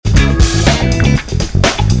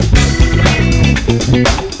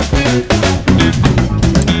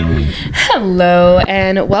Hello,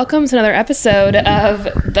 and welcome to another episode of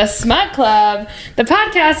The Smut Club, the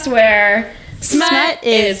podcast where smut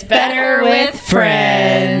is better with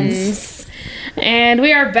friends. And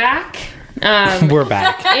we are back. We're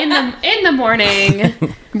back. In the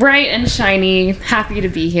morning, bright and shiny, happy to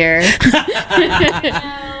be here.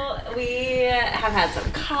 We have had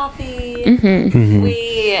some coffee. Mm-hmm.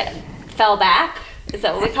 We fell back. Is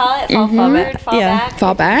that what we call it? Fall forward? Fall back?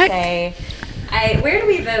 Fall back? Say, where do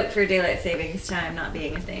we vote for daylight savings time not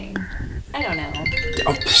being a thing? I don't know.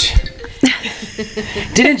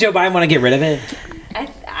 Didn't Joe Biden want to get rid of it?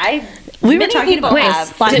 We were talking about Does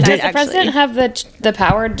the president have the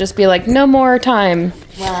power to just be like, no more time?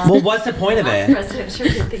 Well, what's the point of it? President sure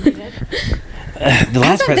did think he did. The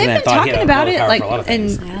last president thought he had about a it, lot of like power for a lot of in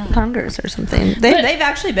things. Congress or something. They've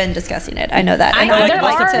actually been discussing it. I know that.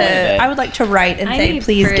 I would like to write and say,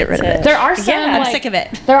 please get rid of it. There are some. I'm sick of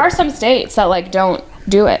it. There are some states that like don't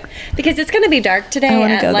do it Because it's going to be dark today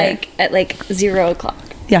at like 0 o'clock.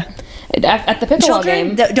 Yeah. at the pickleball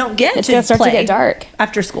game. Don't get It's to gonna start to play get dark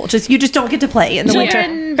after school. You just don't get to play in the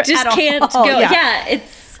winter. Just at can't all. go. Yeah. Yeah,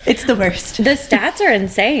 It's the worst. the stats are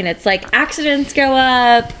insane. It's like accidents go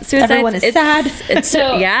up, suicides. Everyone is sad.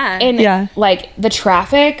 So Yeah. like the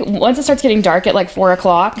traffic, once it starts getting dark at like 4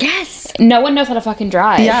 o'clock, Yes. no one knows how to fucking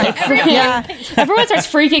drive. Yeah. Everyone starts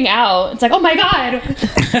freaking out. It's like, oh my god.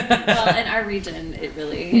 Well, in our region, it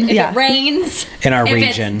really. If Yeah. it rains, In our if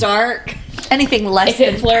region. it's dark, Anything less If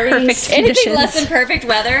it than flurries, perfect anything conditions. less than perfect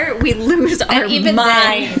weather, we lose our even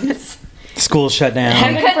minds. School shut down.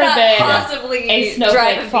 Heaven Could not forbid possibly a drive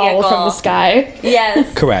snowflake a fall vehicle. from the sky.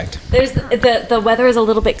 Yes. Correct. There's the weather is a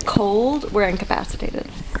little bit cold. We're incapacitated.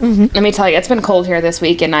 Let me tell you, it's been cold here this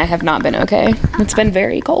week and I have not been okay. It's been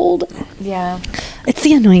very cold. Yeah. It's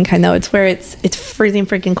the annoying kind though. It's where it's freezing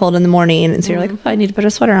freaking cold in the morning, and so you're like, oh, I need to put a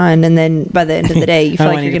sweater on, and then by the end of the day, you feel Oh,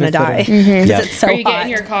 I like need you're to gonna put a die sweater. because Yep. it's so Or you hot. get in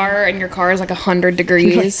your car and your car is like 100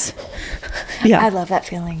 degrees. Yeah. I love that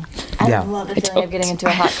feeling. I Yeah. love the feeling of getting into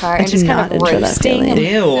a hot car and do just not kind of enjoy that roasting feeling. and Ew.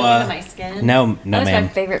 feeling into my skin. No, That is my ma'am.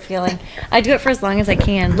 favorite feeling. I do it for as long as I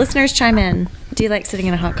can. Listeners, chime in. Do you like sitting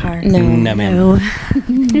in a hot car? No. No, ma'am. No.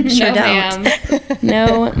 No, ma'am.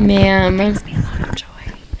 No, ma'am. Brings me a lot of joy.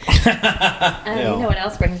 You know what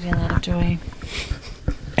else brings me a lot of joy?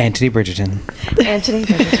 Anthony Bridgerton. Anthony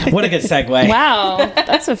Bridgerton. What a good segue. Wow,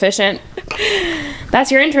 that's efficient. That's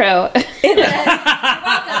your intro.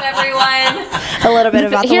 Welcome, everyone. A little bit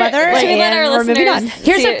about the Here- weather, should we let our and we're moving on. listeners-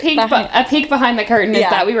 Here's See a it peek, behind- a peek behind the curtain is Yeah.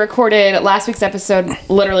 that we recorded last week's episode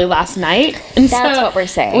literally last night. And That's what we're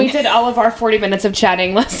saying. We did all of our 40 minutes of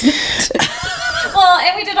chatting last night. Well,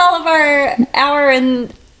 and we did all of our hour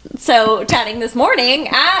and so chatting this morning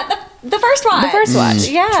at the first watch. The first watch.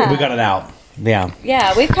 Yeah. We got it out. Yeah.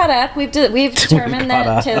 Yeah, we've caught up. We've determined caught that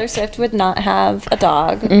up. Taylor Swift would not have a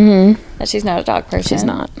dog. Mm-hmm. That she's not a dog person. She's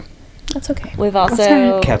not. That's okay. We've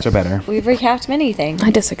also Cats are better. we've recapped many things.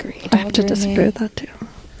 I disagree. I have to disagree with that too.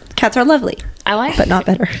 Cats are lovely, I like but not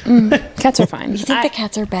better. cats are fine. You think the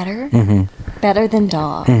cats are better? Better than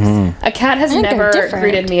dogs. A cat has think they're never different.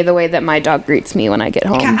 greeted me the way that my dog greets me when I get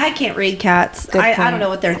home. I can't read cats. I point. don't know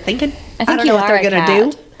what they're thinking. I think don't you know what are they're a gonna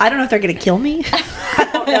cat. do. I don't know if they're gonna kill me. I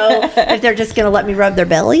don't know if they're just gonna let me rub their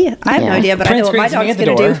belly. I have no Yeah. idea, but Prince I know what my greets me dog's at the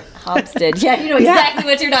gonna door. do. Hobbs did. Yeah, you know exactly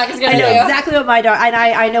what your dog is going I to know do. exactly what my dog, and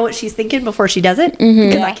I know what she's thinking before she does it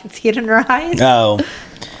because I can see it in her eyes. Oh.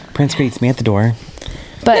 Prince greets me at the door.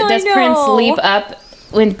 But I does Prince know. leap up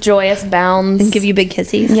with joyous bounds? And give you big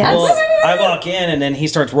kisses. Yes. Well, I walk in and then he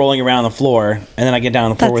starts rolling around the floor, and then I get down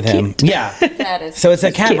on the floor That's with him. cute. Yeah. That is. So it's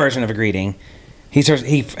a cat cute. version of a greeting. He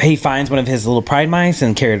finds one of his little pride mice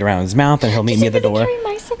and carry it around his mouth, and he'll meet me at the door. Carry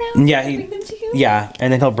mice around? Yeah, Bring them to you? yeah,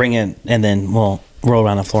 and then he'll bring it, and then we'll roll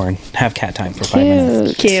around the floor and have cat time for 5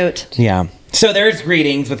 minutes. Cute. Yeah. So there's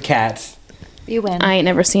greetings with cats. You win. I ain't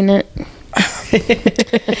never seen it.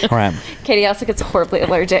 All right. Katie also gets horribly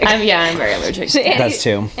allergic. I'm very allergic. to Any- That's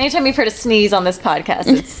two. Anytime you've heard a sneeze on this podcast,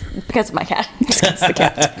 it's because of my cat. The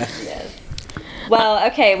cat. Yes. Well,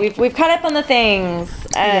 okay, we've caught up on the things,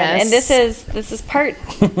 Yes. and this is part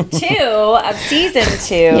 2 of season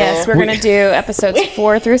 2. Yes, we're gonna do episodes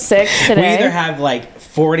 4 through 6 today. We either have like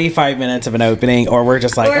 45 minutes of an opening, or we're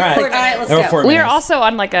just like, Or all right, 4 minutes. let's or go. 4 We are minutes. also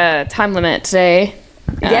on like a time limit today.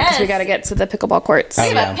 Yes. we got to get to the pickleball courts. We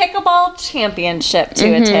have a pickleball championship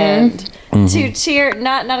to attend. To cheer,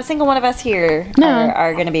 not a single one of us here No.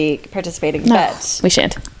 are going to be participating, No, but we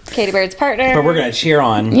shan't. Katie Bird's partner. But we're gonna cheer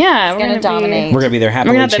on. Yeah, we're gonna gonna dominate. We're gonna be there We're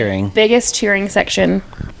happily gonna have cheering. the biggest cheering section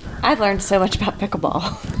I've learned so much about pickleball.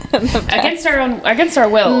 against our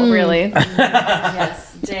will, really.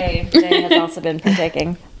 Yes, Jay has also been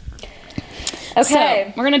partaking. Okay.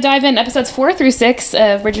 So we're going to dive in episodes 4 through 6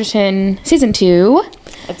 of Bridgerton season 2.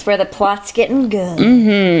 That's where the plot's getting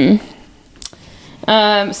good.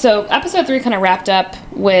 So episode 3 kind of wrapped up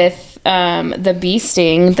with the bee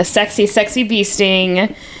sting, the sexy, sexy bee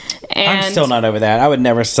sting. And I'm still not over that. I would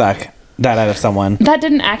never suck that out of someone. that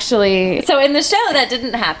didn't actually. So in the show, that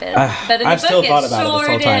didn't happen. But in the I've book, still thought it about it this sure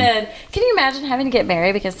whole time. did. Can you imagine having to get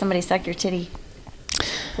married because somebody sucked your titty?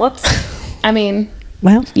 Whoops. I mean,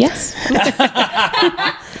 Well, yes.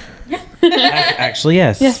 Actually,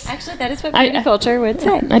 yes. Yes. Actually, that is what beauty culture would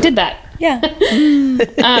say. I did that.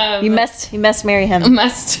 Yeah. You must marry him.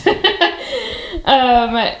 Must. Yeah,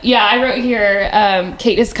 I wrote here,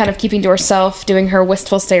 Kate is kind of keeping to herself, doing her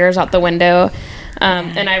wistful stares out the window.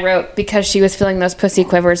 And I wrote, because she was feeling those pussy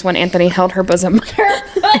quivers when Anthony held her bosom. Kate,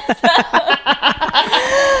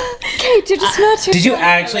 you're just not your Did you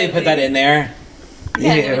actually put that in there?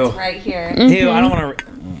 Yeah, Ew. it's right here. Ew, I don't want to.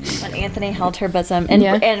 When Anthony held her bosom and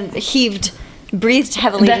Yeah. and breathed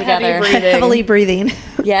heavily The together. heavy breathing. heavily breathing.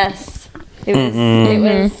 Yes. It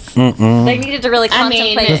was. They needed to really I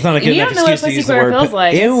mean, contemplate. That's not a good you enough don't know what excuse to pussy use the quiver word feels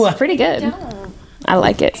like. Ew. It's pretty good. I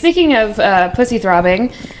like it. Speaking of pussy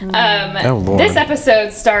throbbing, Lord. this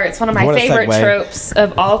episode starts one of my What a favorite segue. tropes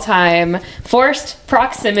of all time: forced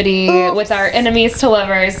proximity with our enemies to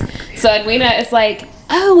lovers. So Edwina is like,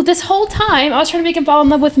 "Oh, this whole time I was trying to make him fall in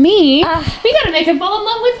love with me. We gotta make him fall in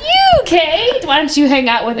love with you, Kate. Why don't you hang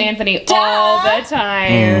out with Anthony all the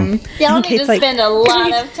time?" Y'all need Kate's to like, spend a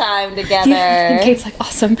lot of time together. And Kate's like,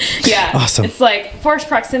 "Awesome, yeah, Awesome. It's like forced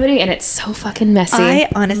proximity, and it's so fucking messy. I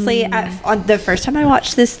honestly, on the first time I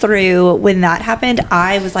watched this through, when that happened,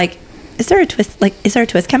 I was like, "Is there a twist? Like, is there a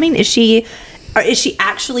twist coming? Is she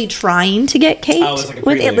actually trying to get Kate?" Oh, it's like a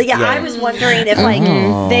with it? prelude, Yeah, yeah. I was wondering if like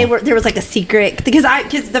there was like a secret because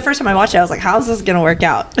the first time I watched it, I was like, "How's this gonna work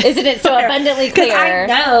out?" Isn't it so abundantly Because I clear?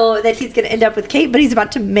 know that he's gonna end up with Kate, but he's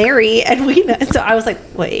about to marry Edwina. So I was like,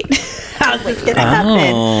 "Wait, how's this gonna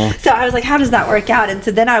happen?" So I was like, "How does that work out?" And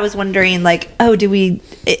so then I was wondering, like, "Oh,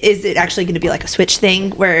 is it actually going to be like a switch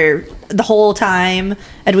thing where the whole time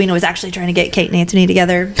Edwina was actually trying to get Kate and Anthony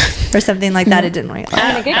together or something like that?" It didn't work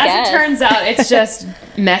out. Good As guess. it turns out, it's just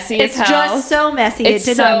messy It's as hell. just so messy. It's It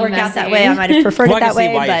did so not work out that messy. way. I might have preferred Well, I it can that see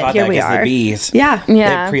way, why you but thought here that we because are. the bees. Yeah.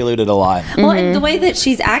 Yeah. It preluded a lot. Well, and the way that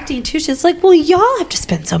she's acting too, she's like, "Well, y'all have to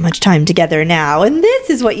spend so much time together now, and this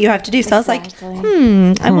is what you have to do." So I was like,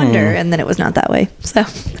 I wonder. And then it was not that way. So,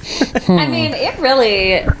 I mean, it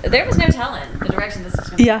really. There was no telling the direction this was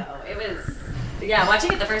going to Yeah. go. It was. Yeah,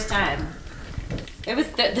 watching it the first time. It was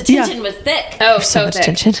the tension was thick. Oh, so much thick.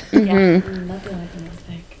 tension. Yeah. Not the only thing was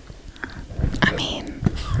thick. I mean,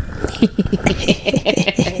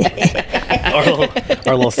 Our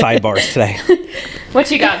little sidebars today.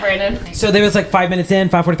 what you got, Brandon? So there was like 5 minutes in,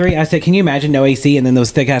 5:43. I said, "Can you imagine no AC and then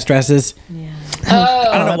those thick ass dresses?"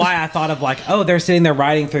 I don't know why I thought of like, oh, they're sitting there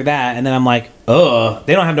riding through that, and then I'm like, oh,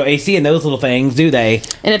 they don't have no AC in those little things, do they?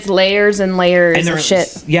 And it's layers and layers And they're of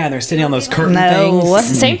shit. Yeah, and they're sitting on those curtain No.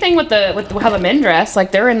 things. Same thing with how the men dress.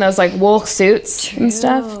 Like they're in those like wool suits and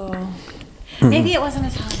stuff. Maybe it wasn't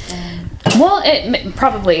as hot then. Well, it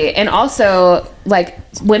probably, and also like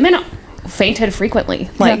women fainted frequently.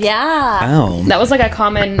 Like Yeah. Oh, that was like a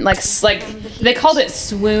common like they called it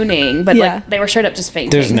swooning, but Yeah. like they were straight up just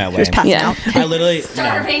fainting. there's no way. passed Yeah. out. I literally no.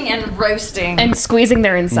 Starving and roasting. And squeezing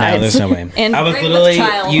their No, insides. there's no way. And I was great literally with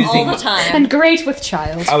child using all the time. And great with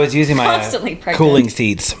child. I was using my Constantly pregnant. cooling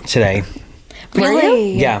seats today.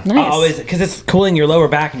 Really? Yeah, Nice. I always because it's cooling your lower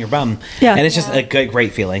back and your bum. Yeah. and it's just a good,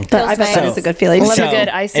 great feeling. But I bet Feels that nice. is a good feeling. Love a good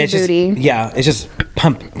icy it's just- booty. Yeah, it's just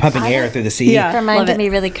pumping air through the seat. Yeah. It Love reminded it. me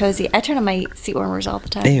really cozy. I turn on my seat warmers all the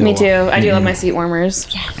time. Ew. Me too. I do love my seat warmers.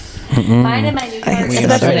 Mine in my new car, We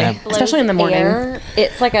cannot do Especially- that. blows especially in the morning. air.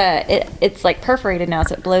 It's like it's like perforated now,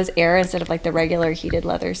 so it blows air instead of like the regular heated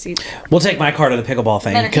leather seats. We'll take my car to the pickleball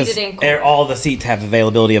thing Better keep because it in cool. all the seats have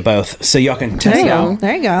availability of both, so y'all can test There you it go. out.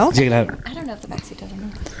 There you go. Check it out. I don't know if the backseat does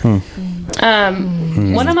or not.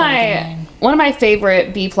 One of my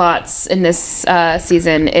favorite B plots in this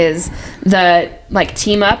season is the like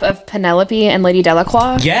team up of Penelope and Lady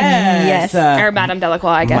Delacroix. Yes. Or Madame Delacroix,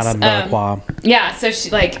 I guess. Madame Delacroix. Yeah, so she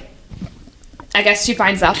like I guess she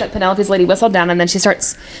finds out that Penelope's Lady Whistledown, and then she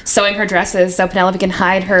starts sewing her dresses so Penelope can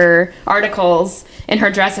hide her articles in her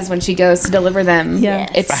dresses when she goes to deliver them. Yeah.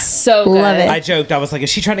 It's so good. Love it. I joked. I was like, is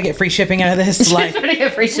she trying to get free shipping out of this? Like, Trying to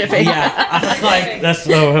get free shipping. yeah. I was like, that's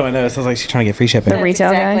what I know. So I was like, she's trying to get free shipping. The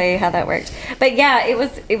retail guy. exactly how that worked. But yeah,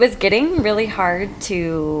 it was getting really hard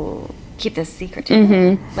to keep this secret.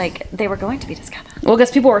 Like they were going to be discovered. Well,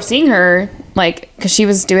 because people were seeing her, like, because she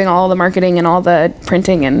was doing all the marketing and all the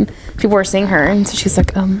printing, and people were seeing her, and so she's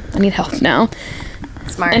like, I need help now.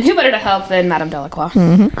 Smart. And who better to help than Madame Delacroix?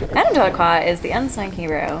 Madame Delacroix is the unsung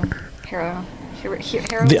hero.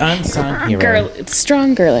 The unsung hero. Girl,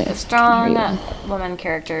 strong girly. Strong woman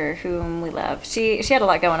character whom we love. She had a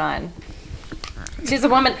lot going on. She's a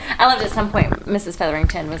woman. I loved at some point Mrs.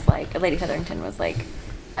 Featherington was like, Lady Featherington was like,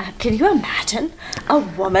 can you imagine a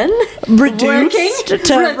woman Reduced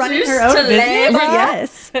to running her own business?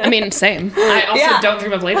 Yes. I mean, same. I also don't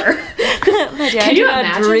dream of labor. Can you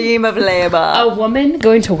imagine? Dream of labor. A woman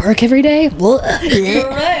going to work every day? Gross.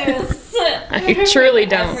 I truly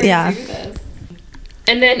don't. Yeah.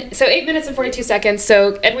 And then, so 8 minutes and 42 seconds.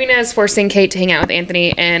 So Edwina is forcing Kate to hang out with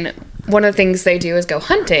Anthony, and one of the things they do is go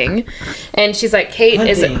hunting. And she's like, Kate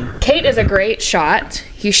is a great shot.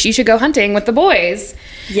 You should go hunting with the boys.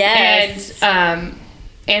 Yes. And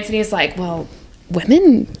Anthony's like, well,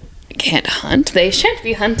 women can't hunt. They shan't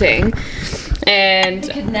be hunting. And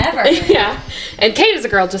They could never. yeah. And Kate is a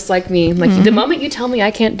girl just like me. Like, the moment you tell me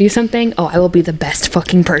I can't do something, I will be the best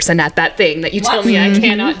fucking person at that thing that you tell me I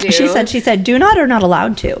cannot do. She said, do not or not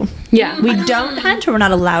allowed to. Yeah. We don't hunt or we're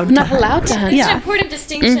not allowed to not hunt. allowed to hunt. It's Yeah. an important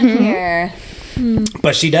distinction here.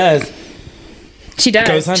 But she does. She does.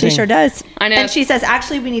 Goes hunting. She sure does. I know. And she says,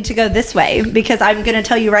 actually, we need to go this way because I'm going to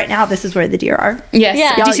tell you right now, this is where the deer are. Yes.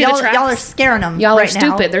 Yeah. Do you see the Y'all tracks? are scaring them. Y'all right are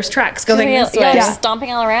stupid. Now. There's tracks going Y'all this way. are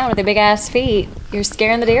stomping all around with their big ass feet. You're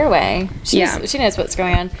scaring the deer away. She knows what's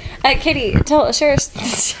going on. Katie, share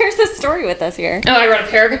the story with us here. Oh, I wrote a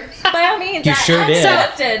paragraph. By all means, You sure did.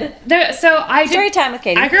 So I Story time with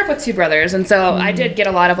Katie. I grew up with two brothers, and so I did get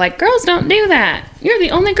a lot of like, girls don't do that. You're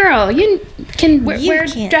the only girl. You can wear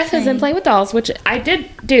can't dresses play. and play with dolls, which I did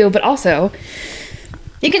do, but also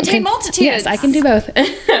You can tame multitudes. yes, I can do both.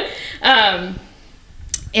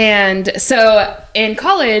 And so in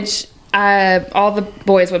college, all the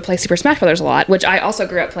boys would play Super Smash Brothers a lot, which I also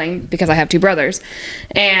grew up playing because I have two brothers.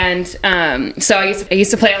 And so I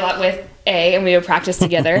used to play a lot with A, and we would practice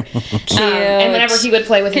together. And whenever he would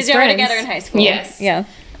play with his Because you were friends, together in high school. yes, Yeah.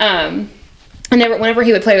 whenever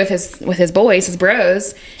he would play with his boys, his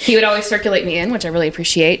bros, he would always circulate me in, which I really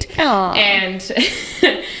appreciate. Aw. And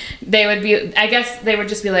they would be, I guess they would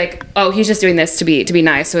just be like, oh, he's just doing this to be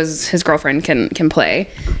nice, so his girlfriend can play.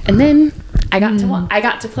 And then I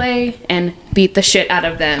got to play and beat the shit out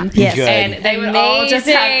of them. Yes. Good. And they would all just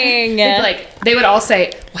Amazing. they would all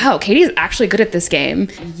say, wow, Katie's actually good at this game.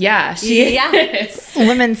 Yeah, she Yeah. is.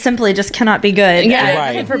 Women simply just cannot be good. Yeah, at Right.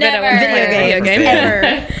 heaven forbid I Never. want to play a video game.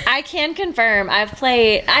 Ever. I can confirm I've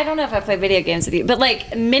played, I don't know if I've played video games with you, but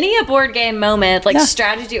like many a board game moment, like Yeah.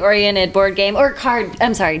 strategy oriented board game or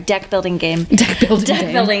deck building game. Deck building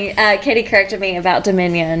game. building. Katie corrected me about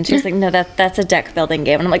Dominion. She was like, no, that's a deck building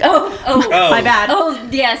game. And I'm like, oh, My bad. oh,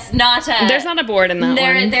 yes, not a. There's not a board in that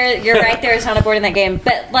one. You're right, there is not a board in that game.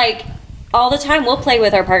 But like, all the time we'll play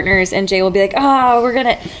with our partners and Jay will be like, oh, we're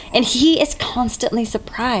gonna, and he is constantly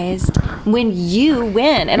surprised when you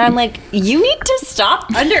win. And I'm like, you need to stop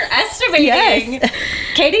underestimating Yes.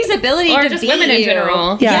 Katie's ability Or to just beat women in you.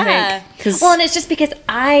 general. Yeah. Yeah. 'Cause- Well, and it's just because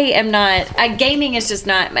I am not, gaming is just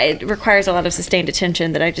not, it requires a lot of sustained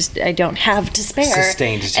attention that I don't have to spare.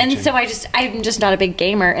 Sustained attention. And so I'm just not a big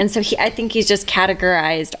gamer. And so I think he's just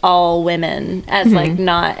categorized all women as like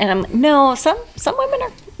not, and I'm like, no, some women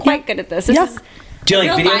are quite good at this. This Yeah. is Do you like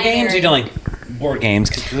real video binary. games or do you like board games?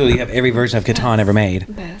 Because you have every version of Catan ever made.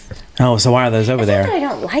 Both. Oh, so why are those over It's not that there? I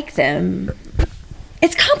don't like them.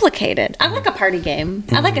 It's complicated. I like a party game.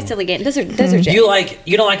 I like a silly game. Those are James.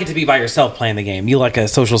 You don't like it to be by yourself playing the game. You like a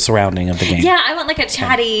social surrounding of the game. Yeah, I want like a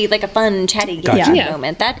chatty, like a fun chatty Gotcha. game Yeah.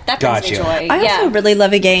 moment. That brings Gotcha. me joy. I yeah. also really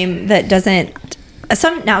love a game that doesn't.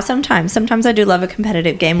 Sometimes I do love a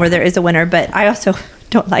competitive game where there is a winner, but I also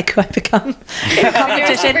don't like who I become in a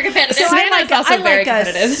competition. super competitive. So I Savannah's like, also I very like a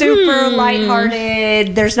competitive. super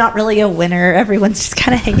lighthearted. There's not really a winner. Everyone's just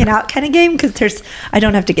kind of hanging out kind of game because I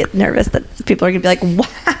don't have to get nervous that people are gonna be like,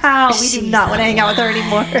 wow, we do not want to hang out with her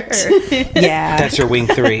anymore. Yeah, That's your wing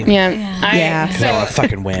 3. Yeah. Yeah. Because I want to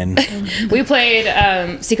fucking win. We played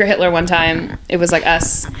Secret Hitler one time. It was like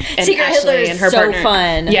us and Secret Ashley Hitler is and her so partner.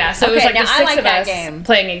 fun. Yeah, so it was Okay, like the now I 6 like of that us game.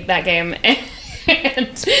 playing that game.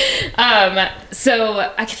 And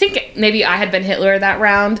so I think maybe I had been Hitler that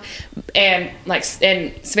round, and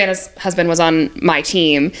Savannah's husband was on my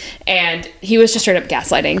team, and he was just straight up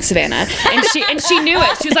gaslighting Savannah, and she knew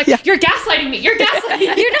it. She was like, "You're gaslighting me. You're gaslighting me."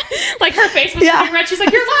 You're not, like her face was turning red. She's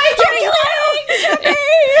like, "You're lying.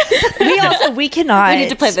 we cannot. We need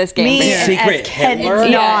to play this game. Me Yeah. and Secret S Hitler?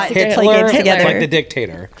 cannot Yeah, play games together. Like the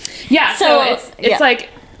dictator. Yeah, so So, it's yeah. like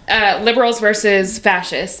liberals versus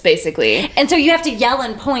fascists, basically. And so you have to yell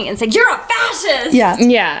and point and say, "You're a fascist!" Yeah.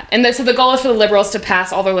 Yeah, and so the goal is for the liberals to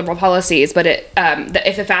pass all their liberal policies, but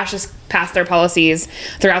if the fascists pass their policies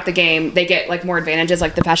throughout the game, they get like more advantages.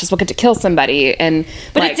 Like the fascists will get to kill somebody, But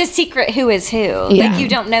like, it's a secret who is who. Yeah. Like you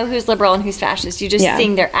don't know who's liberal and who's fascist. You're just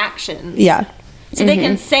seeing their actions. Yeah. So they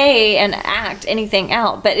can say and act anything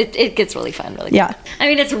out, but it gets really fun, really Yeah. quick. I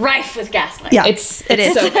mean, it's rife with gaslighting. Yeah. it's It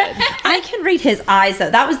is. so good. I can read his eyes though.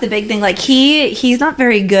 That was the big thing. Like he's not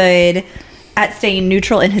very good at staying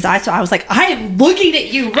neutral in his eyes. So I was like, I am looking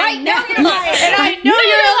at you right now, you're a liar. and I know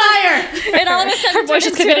you're a liar. And all of a sudden, Her voice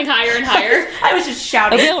just kept getting higher and higher. I was just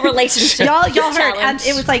shouting. a real relationship. Y'all heard, and challenge.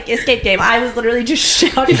 it was like escape game. I was literally just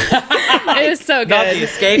shouting. It was so Not the good.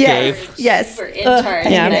 escape game. Yes. We're in charge I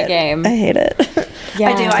in hate that it. game. I hate it. Yeah.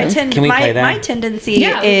 I do. I tend. Can we play that? My tendency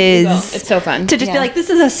Yeah, we will. is It's so fun. to just Yeah. be like, this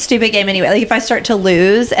is a stupid game anyway. Like if I start to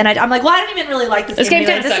lose, and I'm like, well, I don't even really like this, This game. game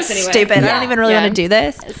anyway. kinda This sucks is anyway. stupid. I Yeah. don't even really Yeah. want to do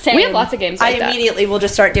this. Same. We have lots of games like I that. immediately will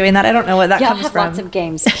just start doing that. I don't know what that Y'all comes have from. lots of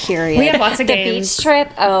games, period. We have lots of the games. beach trip,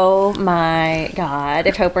 oh my God.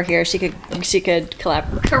 If Hope were here, she could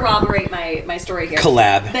corroborate my story here.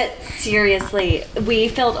 Collab. But seriously, we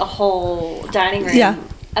filled a whole dining room Yeah.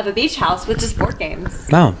 of a beach house with just board games.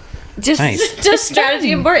 Oh. Just Nice. just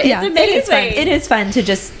strategy and board. It's amazing. It is fun. It is fun to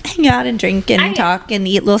just hang out and drink and talk and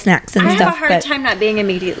eat little snacks and I stuff. have a hard but time not being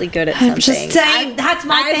immediately good at something. I'm just saying, that's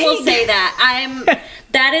my I thing. will say that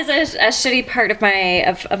that is a shitty part of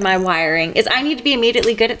my wiring is I need to be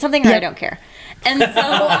immediately good at something or I Yep. don't care, and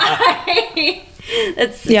so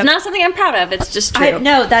it's Yep. not something I'm proud of. It's just true.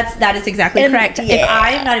 No, that is exactly And- correct. yeah. If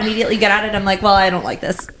I am not immediately good at it, I'm like, well, I don't like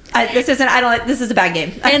this. This is a bad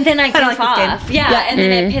game. And then I don't goof like this off. game. Yeah, and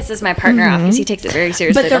then it pisses my partner off because he takes it very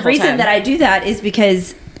seriously. But the whole reason time. that I do that is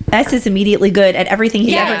because S is immediately good at everything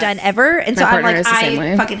he's Yes. ever done ever, and so My I'm partner like, is the same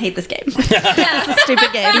way. I fucking hate this game. yeah. It's a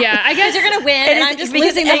stupid game. Yeah, I guess You're gonna win, It and is- I'm just because-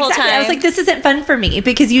 losing the whole exactly. time. I was like, this isn't fun for me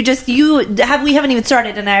because we haven't even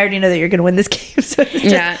started, and I already know that you're going to win this game. So it's just,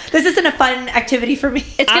 Yeah. this isn't a fun activity for me.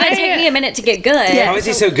 it's gonna I- take me a minute to get good. How is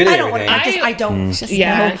he so good at I don't want. everything? I don't. Just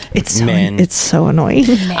Yeah. know. It's so. Men. It's so annoying.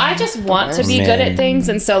 I just want to be good Man. at things,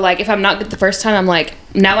 and so like if I'm not good the first time, I'm like,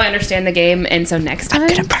 now I understand the game, and so next time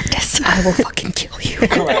practice. I will fucking kill you.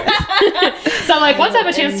 So like once I have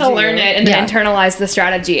a chance to learn it and then internalize the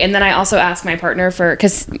strategy, and then I also ask my partner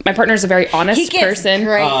because my partner is a very honest He gets person.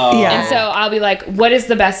 great. Yeah. And so I'll be like, what is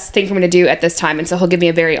the best thing for me to do at this time? And so he'll give me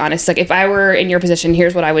a very honest, like, if I were in your position,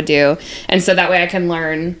 here's what I would do. And so that way I can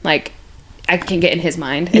learn, like, I can get in his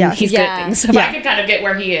mind. And Yeah. he's good Yeah. at things. So if Yeah. I can kind of get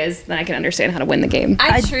where he is, then I can understand how to win the game.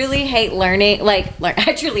 I truly hate learning.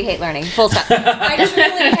 I truly hate learning. Full stop. I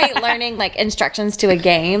truly hate learning like instructions to a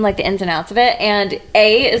game, like the ins and outs of it. And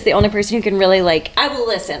A is the only person who can really I will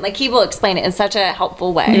listen. Like he will explain it in such a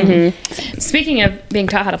helpful way. Speaking of being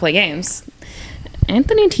taught how to play games,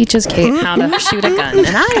 Anthony teaches Kate how to shoot a gun.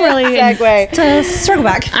 And I really, To circle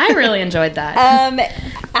back. I really enjoyed that.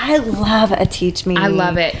 I love a teach me. I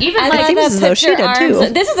love it. Even I like, love seems a as though put she your did, arms.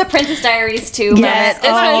 too. This is a Princess Diaries too. Yes. moment. It's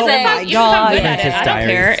Oh, amazing. my even if I'm God. good at it, Princess I don't Diaries.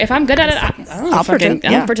 care. If I'm good at it, I'll pretend,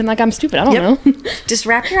 I'll yeah. pretend like I'm stupid. I don't Yep. know. Just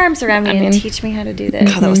wrap your arms around me mean- and teach me how to do this.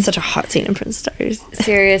 God, that was such a hot scene in Prince Stars.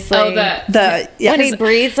 Seriously. Oh, when he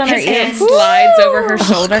breathes on her his ear. hand slides over her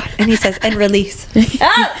shoulder. And he says, and release.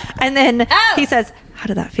 Oh, And then Oh. he says, how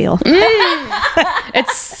did that feel?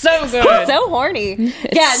 It's so good. so horny.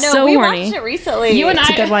 Yeah, no, so we horny. watched it recently. You and I,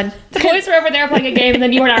 a good one. The boys were over there playing a game, and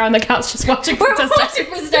then you and I are on the couch just watching. We're Princess watching Diaries.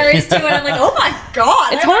 Princess Diaries too, and I'm like, oh my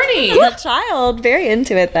god, It's I watched horny. this as a child, very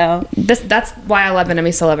into it though. That's why I love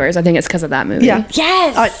Enemies to Lovers. I think it's because of that movie. Yeah.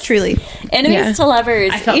 Yes, Truly. enemies Yeah. to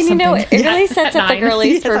lovers. I felt You know, something. it really sets At up the 9.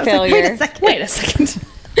 girlies Yes, I for was like, failure. Wait a second.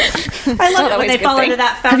 I love it always when a they good fall thing. into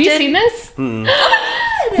that Have fountain. you seen this?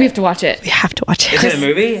 We have to watch it. You have to watch Is it. it a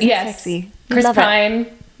movie? Yes. Sexy. Chris Love it. Pine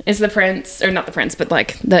is the prince, or not the prince, but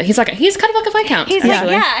like he's kind of like a viscount. He's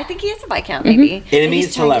actually. like, yeah, I think he is a viscount, maybe. And Enemies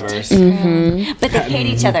he's to trying lovers. teach her. But they hate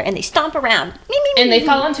each other and they stomp around. Me, me, me, And they me.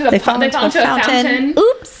 fall into a fountain.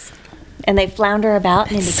 Oops. And they flounder about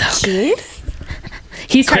and they kiss.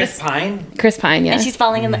 He's trying Chris to Pine? Chris Pine, yeah. And she's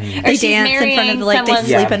falling in the. Or They she's dance in front of marrying the lake. They someone.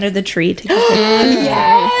 Yeah. sleep under the tree together.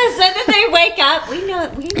 Yes, and then they wake up. We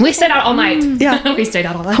know. We stayed out all night. Yeah. We stayed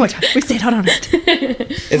out all night. Oh my god, we stayed out on it.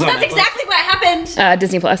 It's on That's Netflix? exactly what happened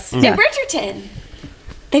Disney Plus. in Bridgerton.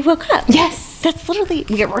 They woke up. Yes. That's literally.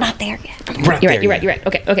 We're not there yet. Right You're there, right. You're right.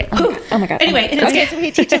 Okay. Okay. Oh my god. Anyway, okay, so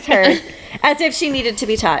he teaches her as if she needed to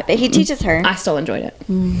be taught, but he teaches her. I still enjoyed it.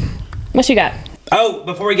 What you got? Oh,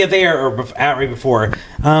 before we get there, or outright before,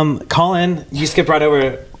 Colin, you skipped right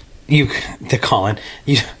over. To Colin.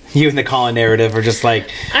 You and the Colin narrative are just like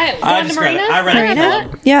I just read it. I read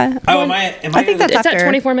it. Yeah. Oh, am I I think that's It's after. at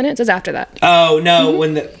 24 minutes. It's after that. Oh no,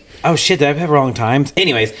 when the oh shit, did I have wrong times?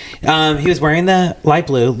 Anyways, he was wearing the light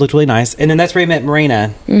blue, looked really nice, and then that's where he met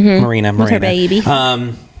Marina. Marina, With her baby.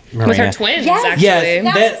 Marina. With her twins, Yes. actually. Yes,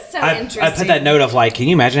 That was so I interesting. put that note of like, can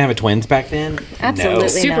you imagine having twins back then? Absolutely No.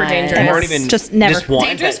 Super not. dangerous. I've already been Just never. one,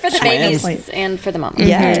 Dangerous for but the twins. babies and for the mama.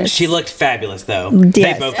 Yes. She looked fabulous though. Yes,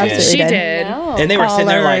 They both did. absolutely. She did. did. No. And they were sitting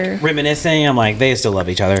there Oliver. like reminiscing. I'm like, they still love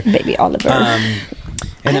each other. Baby Oliver.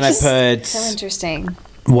 And then I put So interesting.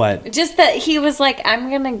 what? Just that he was like,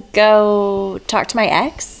 I'm gonna go talk to my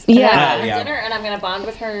ex. Yeah. At Oh, yeah. dinner, and I'm gonna bond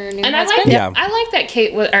with her new And I husband. like Yeah. I like that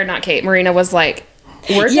Kate was, or not Kate, Marina was like,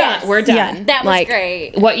 we're Yes. done. We're done. Yeah. That was like,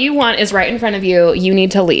 great. What you want is right in front of you. You need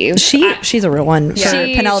to leave. she's a real one for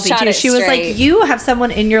She Penelope shot too. it She was straight. like, "You have someone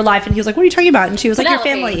in your life," and he was like, "What are you talking about?" And she was like, "Your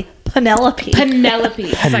Penelope. family, Penelope." Penelope.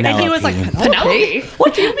 It's like, Penelope. And he was like, Penelope.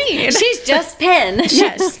 What do you mean? She's just Pen.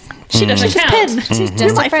 Yes, She doesn't count. Pen. She's just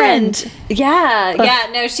You're a my friend. Yeah, yeah.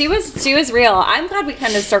 No, she was real. I'm glad we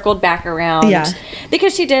kind of circled back around. Yeah.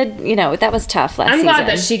 Because she did. That was tough last I'm season. glad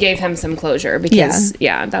that she gave him some closure because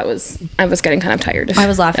that was I was getting kind of tired. I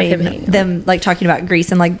was laughing of him at them like talking about Greece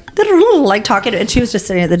and like talking, and she was just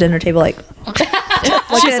sitting at the dinner table like looking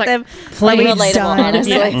She's at like, them. please Relatable, don't.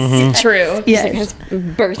 honestly. Yes. True. Yes,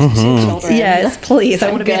 Birth children. yes, please. I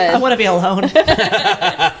I'm want to be. good. I want to be alone.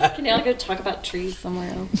 Can y'all go talk about trees somewhere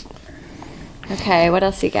else? Okay, what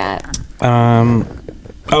else you got?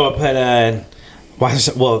 I put why is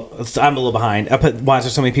I'm a little behind. I put why is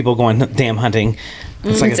there so many people going damn hunting?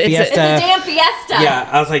 It's like a It's a fiesta. It's a damn fiesta. Yeah,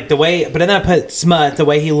 I was like the way, but then I put smut the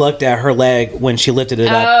way he looked at her leg when she lifted it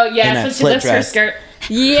up. Oh in yes, that when she slip lifts her dress. skirt.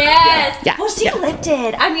 Yes. Yeah. Well, she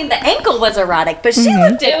lifted. I mean, the ankle was erotic, but she It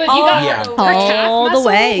lifted was, all Yeah. the her way. calf All the muscle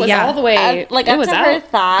way, was yeah. all the way. Like it up was to out. her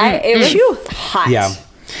thigh. It was hot. Yeah.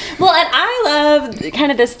 Well, and I love kind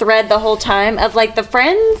of this thread the whole time of like the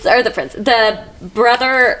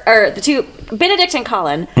brother or the two, Benedict and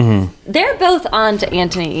Colin. They're both on to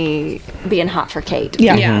Anthony being hot for Kate.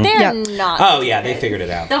 Yeah. Yeah. They're Yeah. not. Oh yeah, they figured it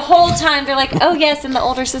out. The whole time they're like, oh yes, and the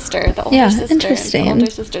older sister, the older Yeah, sister, interesting. the older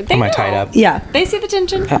sister. They Am I know. tied up? Yeah, They see the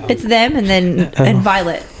tension. it's them, and then and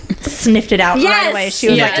Violet sniffed it out right Yes. away. She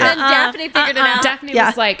was Yeah. like, And then Daphne figured it out. Daphne Yeah.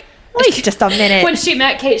 was like, "Wait just a minute." when she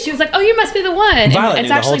met Kate, she was like, "Oh, you must be the one." And Violet knew it's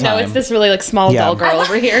the actually whole no, time. it's this really like small Yeah. dull girl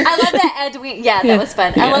over here. I love that Edwina. Yeah, that was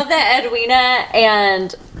fun. I love that Edwina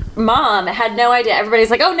and Mom had no idea. Everybody's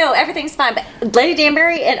like, "Oh no, everything's fine." But Lady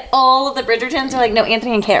Danbury and all of the Bridgertons are like, "No,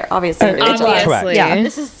 Anthony and Kate are obviously related." Obviously, Yeah.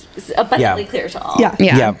 This is abundantly Yeah. clear to all. yeah,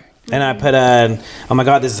 yeah. And I put oh my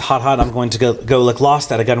god, this is hot. I'm going to go look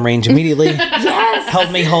lost at a gun range immediately. Yes.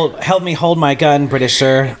 Help me hold my gun, British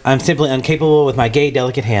sir. I'm simply incapable with my gay,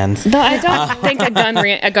 delicate hands. Though I don't think a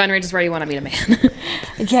gun range is where you want to meet a man.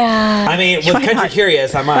 Yeah. I mean, with Why Country not?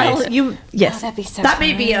 Curious, I might. Well, yes, Oh, that'd be so that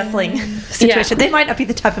may be a fling situation. They might not be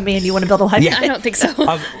the type of man you want to build a life Yeah. I don't think so.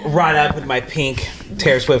 I'll ride up with my pink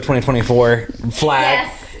Taylor Swift 2024 flag.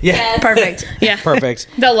 Yes. Yeah. Yes. Perfect. Yeah, Perfect.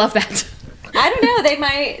 They'll love that. I don't know.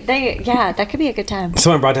 Yeah, that could be a good time.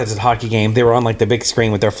 Someone brought that to the hockey game. They were on like the big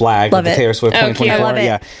screen with their flag Love with it. the Taylor Swift Oh, cute. 2024. I love it.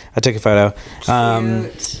 Yeah, I took a photo.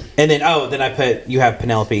 Cute. And then then I put you have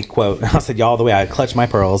Penelope quote. I said y'all the way I clutch my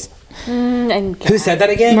pearls. And Who said that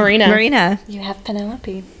again? Marina. Marina. you have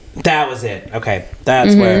Penelope. That was it. Okay,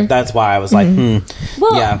 that's why I was like,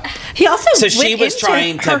 Well, yeah. He also So she went was into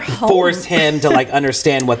trying to her home. force him to like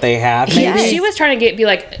understand what they have. Maybe. Yes. She was trying to be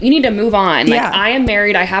like, you need to move on. Like, Yeah. I am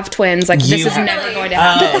married. I have twins. Like, this You- is never going to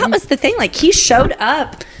happen. But that was the thing. Like he showed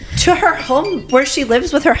up to her home where she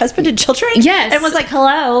lives with her husband and children. Yes. and was like,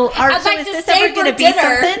 "Hello, I'd so like is to this stay ever going to for be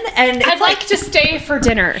dinner." something?" And it's I'd like to stay for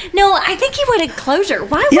dinner. No, I think he wanted closure.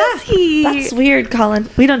 Why yeah, was he? that's weird, Colin.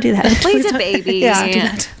 We don't do that. He's a baby. Yeah. Do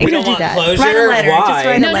that. We don't do want that. closure. Write a letter. Why? Just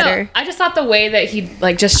write a No, letter. no. I just thought the way that he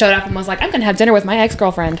like just showed up and was like, I'm gonna have dinner with my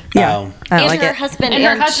ex-girlfriend. Yeah, Oh. I don't And like her it. husband And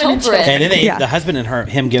and, her husband and children. And then Yeah. the husband and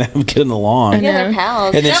him getting along. Yeah, they're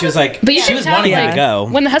pals. And then That she was like, But you she could was tell, wanting like, to go.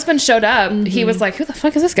 when the husband showed up, he was like, "Who the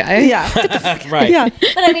fuck is this guy?" Yeah, Right. yeah.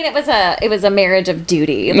 But I mean, it was a marriage of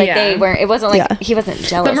duty. Like Yeah. they weren't. It wasn't like Yeah. he wasn't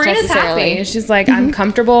jealous But Marina's necessarily. happy. She's like, I'm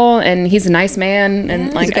comfortable, and he's a nice man,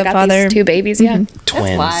 and like a good I got father. these 2 babies. Yeah, Twins.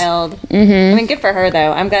 That's wild. I mean, good for her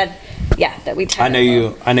though. I'm glad. Yeah, that we. I know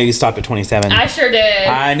you stopped at 27. I sure did.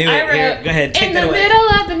 I knew it. Here, go ahead, take in that the away. middle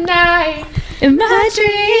of the night, in my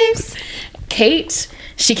dreams, Kate.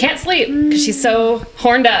 she can't sleep because she's so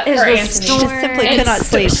horned up for Anthony. She just simply could not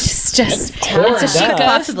sleep. She's just horned so she up.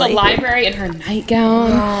 goes to the library in her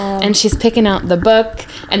nightgown and she's picking out the book,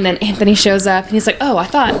 and then Anthony shows up and he's like, "Oh, I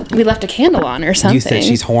thought we left a candle on or something." You said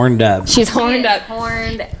she's horned up. She's horned up.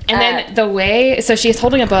 And then the way, so she's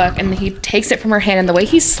holding a book and he takes it from her hand, and the way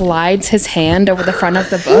he slides his hand over the front of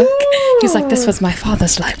the book, he's like, "This was my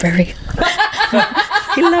father's library."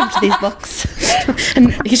 He loved these books.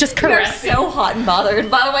 And he's just You're caressing. so hot and bothered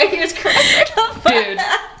by the way he was caressing. Dude.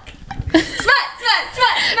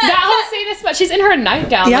 That whole scene is, but she's in her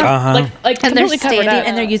nightgown, Yeah. like And they're completely covered standing up.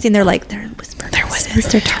 and they're using their whispers.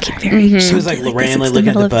 They're talking very. She was like randomly looking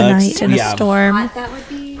at the middle of the books. night in a storm. That would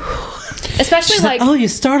be. Especially She's like, oh, you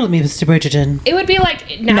startled me, Mr. Bridgerton. it would be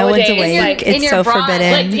like No one's nowadays, awake. like, in It's your so bra,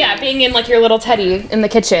 forbidden. like yeah, being in like your little teddy in the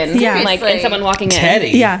kitchen, Yeah. like and Seriously. someone walking in, Teddy?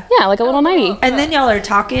 Yeah. yeah, like a little nightie. And then y'all are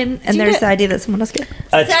talking, and there's the idea that someone else gets.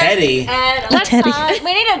 A teddy? And A teddy.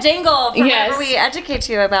 we need a jingle for Yes. whatever we educate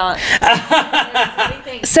you about.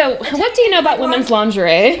 So, what do you know about women's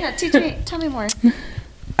lingerie? Yeah, teach me. Tell me more.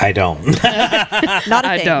 I don't. Not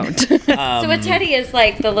a thing. So a teddy is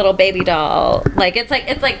like the little baby doll. Like it's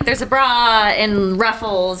like there's a bra and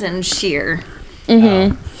ruffles and sheer.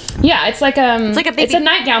 Yeah, it's like like a baby- it's a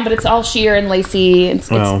nightgown, but it's all sheer and lacy.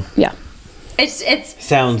 Oh. Yeah. It's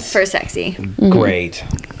Sounds for sexy, great.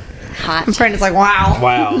 hot. Brandon's like, wow.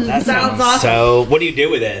 Wow, that sounds awesome. So, what do you do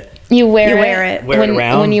with it? You wear You it. wear it. Wear it when,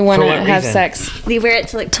 around? when you want For to what have reason? sex. You wear it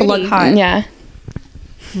to look To look pretty. hot. Yeah.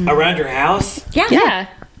 Around your house? Yeah. Yeah.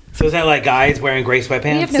 So is that like guys wearing gray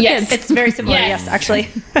sweatpants? You have no Yes. kids. It's very similar, Yes. yes, actually.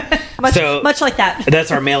 much like that.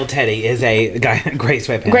 That's our male teddy, is a guy gray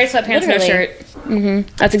sweatpants. Gray sweatpants, no Literally. shirt.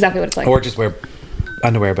 That's exactly what it's like. Or just wear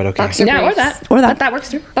underwear, but okay. Boxer yeah, or briefs. that. Or that. That works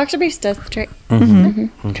too. Boxer briefs does the trick.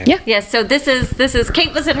 Okay. Yeah. Yes. So this is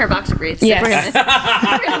Kate was in her boxer briefs. Yes.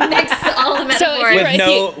 We're gonna mix all the So if metaphors. you're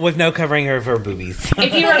With right, with no covering her for boobies.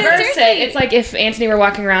 If you reverse it, Seriously. it's like if Anthony were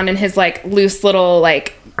walking around in his like loose little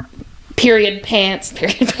like period pants.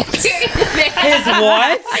 His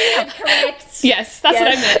what? Correct. Yes, that's what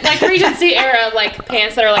I meant. Like Regency era, like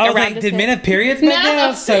pants that are like I was around like, his did men hip. have periods back No. then? I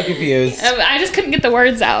was so confused. I just couldn't get the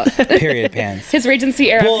words out. Period pants. His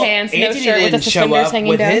Regency era pants, no Anthony shirt with the didn't show suspenders up hanging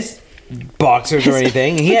with down. his boxers or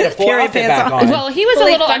anything. He had a full Period outfit pants back on. on. Well, he was a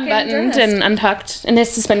Fully little fucking unbuttoned dressed. and untucked, and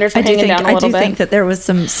his suspenders were I do hanging think down a little bit. think that there was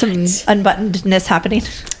some unbuttedness happening.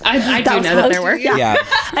 I do was know that there supposed were. to- yeah.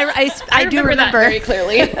 yeah. I do remember that remember. very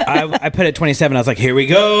clearly. I put it 27. I was like, here we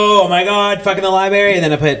go. Oh my God, fucking the library. And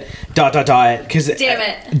then I put ... Because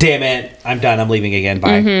damn it. I'm done. I'm leaving again.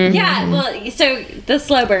 Bye. Yeah. Well, so the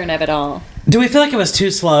slow burn of it all. Do we feel like it was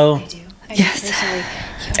too slow? Yes.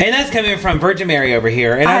 And that's coming from Virgin Mary over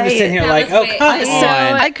here. And I'm just sitting here That like, was oh, way- come So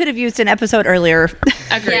on. I could have used an episode earlier.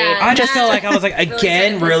 Agreed. Yeah. I just felt like I was like,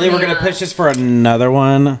 again, really really? We're pissing me going to off. push this for another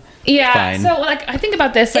one? Yeah. Fine. So like I think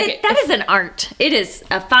about this, like That is an art. It is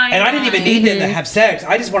a fine. And I didn't even need them to have sex.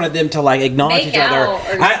 I just wanted them to like acknowledge Make each other.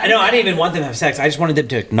 out or I didn't even want them to have sex. I just wanted them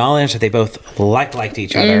to acknowledge that they both liked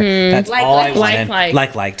each other. That's Like, all I like, wanted.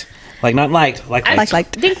 like. Liked. Like not liked. Liked. I liked. I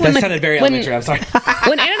think That when sounded very elementary. I'm sorry.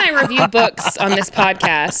 when Ann and I review books on this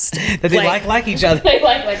podcast, that they like each other. they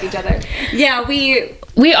like each other. Yeah,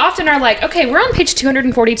 We often are like, okay, we're on page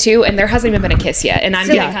 242, and there hasn't even been a kiss yet, and I'm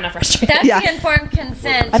getting Yeah. kind of frustrated. that's Yeah. the informed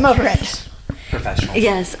consent. I'm over it. Professional.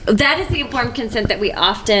 Yes, that is the informed consent that we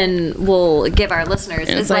often will give our listeners.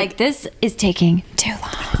 It's like this is taking too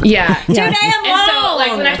long. Yeah. Too damn long. And so,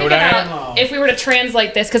 like, when I think about if we were to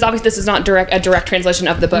translate this, because obviously this is not a direct translation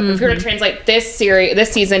of the book. But if we were to translate this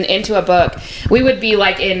season into a book, we would be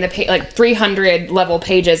like in the 300 level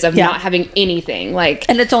pages of Yeah. not having anything. Like,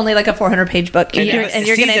 And it's only like a 400-page book. And, Yes. and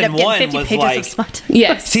you're going to end up Season one getting 50 was pages like- of smut.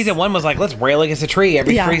 yes, Season 1 was like, let's rail against a tree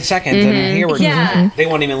every Yeah. 3 seconds. And here we're Yeah. they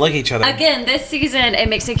won't even look at each other. Again, this season it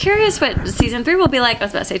makes me curious what season 3 will be like. I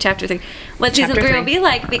was about to say chapter 3. What season Chapter 3 will three. be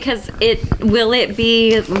like because will it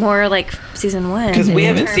be more like season 1? Because we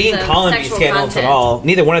haven't terms seen of Colin be sexual scandalous at content. all.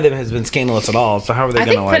 Neither one of them has been scandalous at all. So how are they I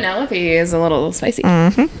going think to like... Penelope is a little spicy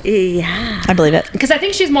Yeah. I believe it. because I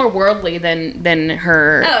think she's more worldly than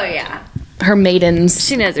her Oh yeah. her maidens.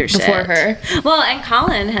 She knows her shit. before her. Well, and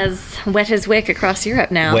Colin has wet his wick across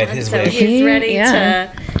Europe now. Wet and his so wick. he's ready Yeah.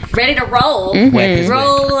 to roll. Wet his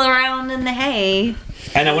Roll around in the hay.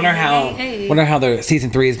 And I wonder how the season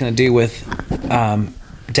 3 is going to do with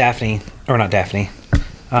Daphne, or not Daphne,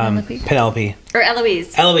 Penelope. Or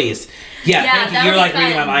Eloise. Eloise. Yeah, Yeah, thank you. that You're would like be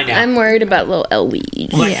reading my fun. mind now. I'm worried about little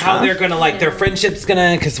Eloise. Like how they're gonna like their friendship's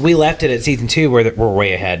gonna, because we left it at season 2 where we're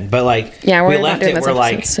way ahead, but like Yeah, we're we not left doing it those we're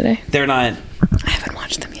like episodes today. they're not. I haven't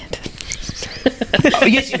watched them yet. Oh,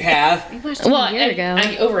 yes, you have. We watched it a year ago.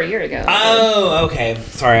 Over a year ago. Oh, okay.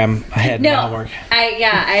 Sorry, I had my homework.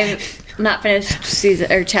 I've not finished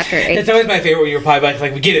season or chapter 8. It's always my favorite when you reply back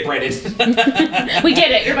like, "We get it, Brandon." We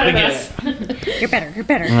get it. You're better than us. You're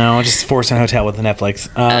better. No, just Forced in Hotel with the Netflix.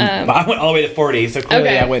 But I went all the way to 40, so clearly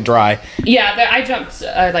Okay. I went dry. Yeah, I jumped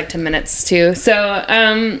like 10 minutes too.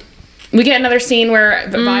 So we get another scene where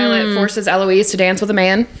Violet forces Eloise to dance with a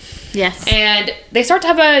man. Yes. And they start to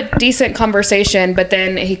have a decent conversation, but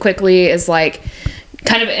then he quickly is like,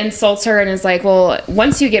 kind of insults her and is like, well,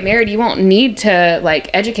 once you get married, you won't need to like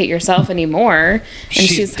educate yourself anymore. And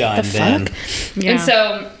She's done like, the then. fuck? Yeah. And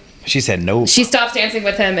so She said no. she stops dancing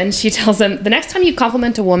with him and she tells him, the next time you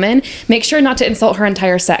compliment a woman, make sure not to insult her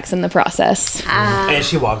entire sex in the process. And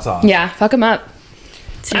she walks off. Yeah, fuck him up.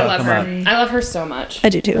 I love him her. up. I love her so much. I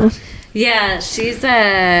do too. Yeah, she's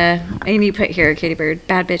and you put here, Katie Bird,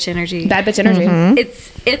 bad bitch energy. Bad bitch energy.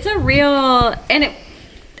 It's a real, and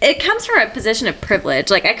it comes from a position of privilege.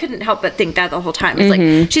 Like, I couldn't help but think that the whole time. It's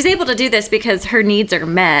like, she's able to do this because her needs are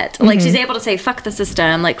met. Like, she's able to say, fuck the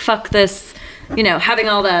system. Like, fuck this, having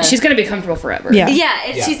all the... She's going to be comfortable forever. Yeah.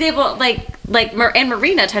 Yeah, she's able, and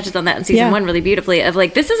Marina touches on that in season 1 really beautifully, of,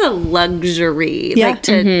 like, this is a luxury. Yeah. Like,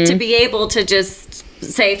 to be able to just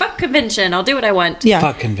say, fuck convention, I'll do what I want. Yeah.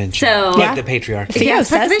 Fuck convention. So- Like Yeah. the patriarchy. Theo Yeah,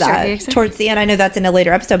 says that exactly. towards the end. I know that's in a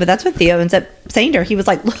later episode, but that's what Theo ends up saying to her. He was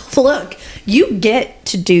like, look, you get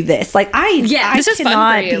to do this. Like, I This is fun for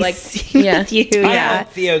cannot you. be Like, seen yeah. with you. I Yeah. hope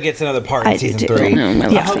Theo gets another part I in do season too. 3. I I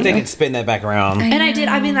love hope they Theo. can spin that back around. And I did.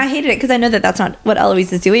 I mean, I hated it because I know that that's not what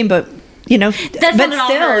Eloise is doing, but, That's but not at all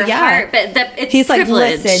still, her yeah. heart, but it's He's like,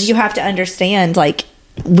 privilege. listen, you have to understand, like,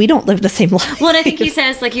 we don't live the same life. Well, and I think he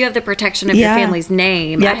says, like, you have the protection of Yeah. your family's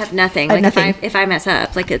name. Yep. I have nothing. I have Like, nothing. if I mess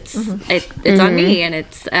up, like, it's on me, and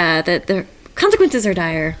it's the consequences are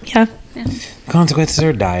dire. Yeah. Consequences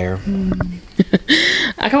are dire.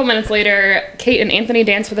 A couple minutes later, Kate and Anthony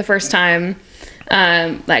dance for the first time.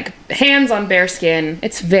 Like hands on bare skin.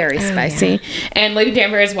 It's very spicy. And Lady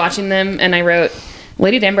Danbury is watching them, and I wrote,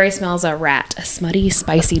 Lady Danbury smells a rat, a smutty,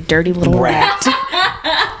 spicy, dirty little rat.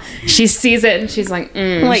 She sees it and she's like,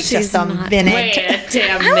 Wait just a minute. wait a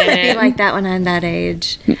damn I want to be minute. like that when I'm that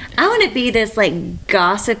age. I want to be this, like,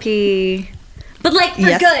 gossipy, but, like, for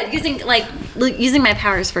Yes. good, using my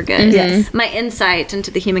powers for good. Yes. My insight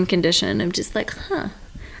into the human condition of just like,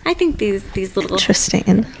 I think these little...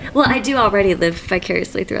 Interesting. Well, I do already live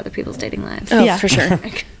vicariously through other people's dating lives. Oh, Yeah. for sure.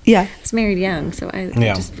 Yeah. I was married young, so I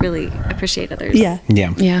Yeah. just really appreciate others. Yeah.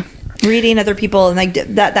 Yeah. Yeah. Reading other people and like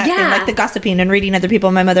that thing, Yeah. like the gossiping and reading other people.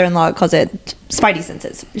 My mother-in-law calls it spidey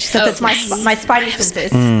senses. She says it's my spidey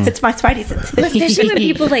senses. It's my spidey senses. Especially when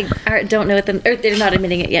people don't know it or they're not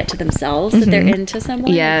admitting it yet to themselves that they're into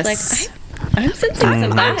someone. Yes. It's like I'm sensing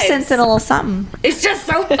some I'm vibes. sensing a little something. It's just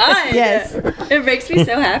so fun. Yes. It makes me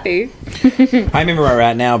so happy. I remember where we're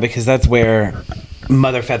at now because that's where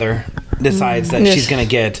Mother Feather decides that she's going to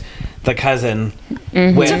get the cousin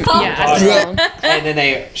when Yeah, and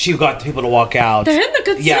then she got the people to walk out. They're in the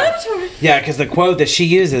conservatory. Yeah, because the quote that she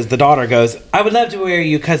uses, the daughter goes, "I would love to wear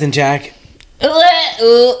you, cousin Jack." And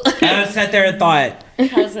I sat there and thought,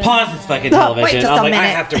 pause this fucking television. just I'm a like, I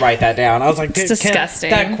minute. have to write that down. I was like, It's disgusting.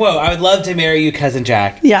 That quote, "I would love to marry you, cousin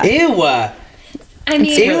Jack." Yeah. Ew. I mean,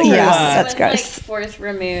 Ew. it Yes, that's was gross. like fourth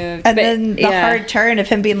removed. And but, then the yeah. hard turn of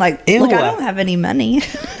him being like, Ew. look, I don't have any money.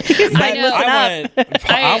 I know.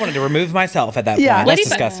 I wanted to remove myself at that Yeah. point. That's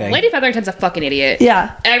disgusting. Lady Featherington's a fucking idiot.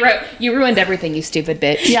 Yeah. And I wrote, you ruined everything, you stupid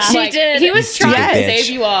bitch. Yeah. She Like, did. He was You trying stupid to bitch. save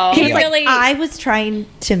you all. He was Yeah. like, Really- I was trying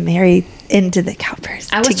to marry into the Cowpers.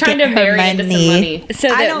 I was trying to marry into some money. So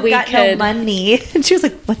I that don't we got no could. money. And she was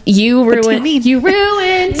like, what? You What do you ruined mean? You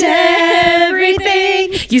ruined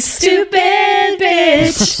everything, you stupid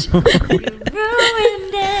bitch.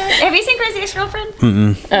 Ruined it. Have you seen Crazy Ex-Girlfriend?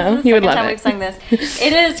 Oh, you would Second love time we've it. sung this.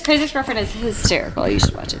 It is Crazy Ex-Girlfriend is hysterical. You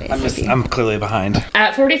should watch it. ASAP. I'm clearly behind.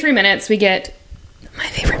 At 43 minutes, we get my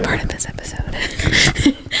favorite part of this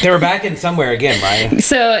episode. They were back in somewhere again, right?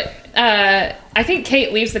 So, I think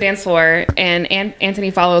Kate leaves the dance floor, and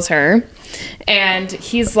Anthony follows her, and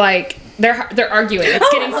he's like, they're arguing. It's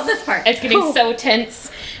getting, I love this part. It's getting so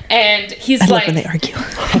tense, and he's I like, love when they argue.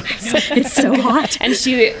 it's so hot. And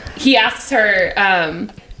he asks her,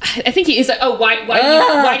 I think he's like, oh,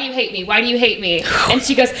 why do you hate me? Why do you hate me? And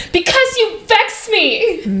she goes, because you vex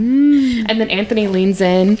me. And then Anthony leans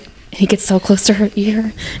in. And he gets so close to her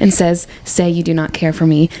ear and says, say you do not care for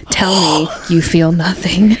me. Tell me you feel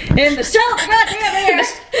nothing. In the shell of the goddamn ear.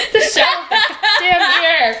 The shell of the damn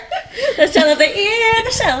ear. The shell of the ear.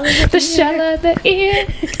 The shell of the The shell of the ear.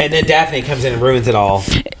 And then Daphne comes in and ruins it all.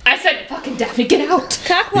 I said fucking Daphne, get out.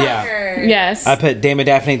 Cockwalker. Yes. I put Damon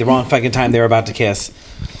Daphne the wrong fucking time they were about to kiss.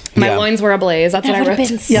 My loins were ablaze. That's That what I would have wrote.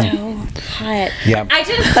 been so hot. Yeah.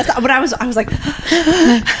 That's what I was like,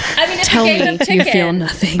 I mean, it's a game of chicken.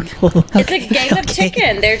 nothing. It's a game of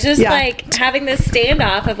chicken. They're just like having this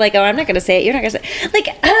standoff of like, oh, I'm not going to say it. You're not going to say it.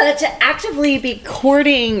 Like to actively be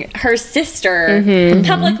courting her sister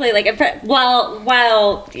publicly, like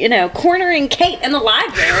while cornering Kate in the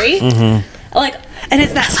library. Like, and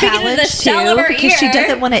it's that speaking to the challenge shell of too her because she ear.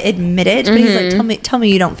 doesn't want to admit it. But he's like, tell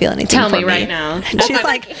me you don't feel anything. Tell for me right now. And she's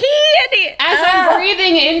like, As I'm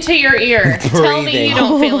breathing into your ear, tell me you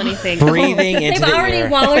don't feel anything. Breathing into They've the already ear.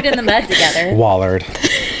 wallered in the mud together. Wallered.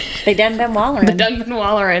 They done been wallering. Done been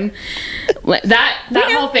wallering. That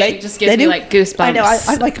whole thing They- just they gives me do. like goosebumps. I know.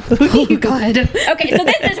 I'm like, oh God. Okay, so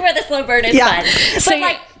this is where the slow burn is Yeah. fun. So But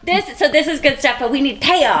like this is good stuff, but we need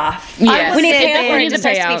payoff. Yes. We need It- payoff it or it needs just to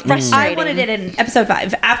starts pay to out. be frustrating. I wanted it in episode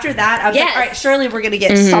 5. After that, I was Yes. like, all right, surely we're gonna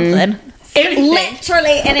get something.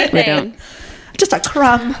 Literally anything. don't. Just a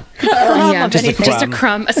crumb. Yeah, of just anything. a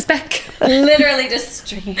crumb, a speck. Literally just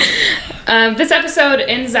stream. This episode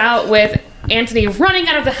ends out with Anthony running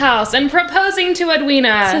out of the house and proposing to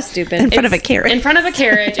Edwina. So stupid. In front of a carriage. In front of a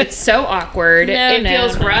carriage. It's so awkward. It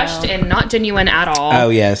feels rushed and not genuine at all. Oh,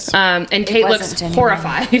 yes. And Kate wasn't looks genuine.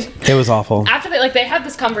 horrified. It was awful. After they have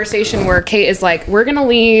this conversation where Kate is like, we're gonna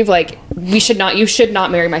leave, like, you should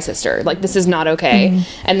not marry my sister, like, this is not okay.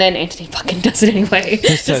 And then Anthony fucking does it anyway.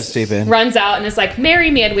 It's so stupid. Runs out and is like, marry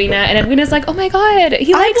me, Edwina. And Edwina's like, oh my god,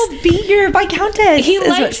 he I likes will be your viscountess. he is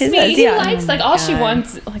what likes she me. says, He yeah. likes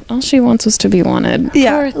all she wants is to be wanted.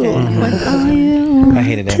 Yeah. I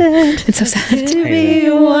hated it. It's so sad. To be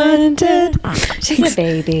wanted. She's a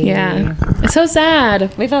baby. Yeah, it's so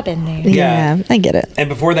sad. We've all been there. Yeah. I get it. And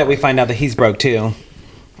before that, we find out that he's broke too.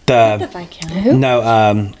 The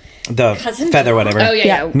Cousin feather, whatever. Oh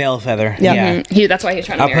yeah. Male feather. Yeah. Yeah. That's why he's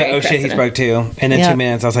trying to I'll put, marry. oh shit, he's Cressida. broke too. And in Yeah. 2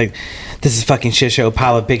 minutes, I was like, this is fucking shit show,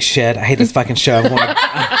 pile of big shit. I hate this fucking show.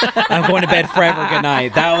 I'm going to bed forever. Good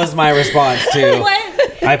night. That was my response to. What?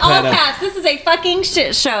 I put All a- caps. This is a fucking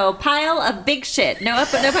shit show. Pile of big shit. No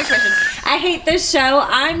punctuation. I hate this show.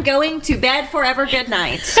 I'm going to bed forever. Good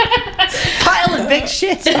night. Pile of big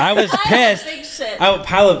shit. I was Pile of big pissed. shit. I would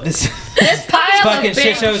pile of this. This pile Fucking of shit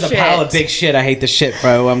big show is a shit. pile of big shit. I hate this shit,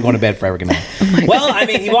 bro. I'm going to bed forever. Good night. Well, I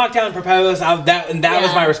mean, he walked out and proposed. That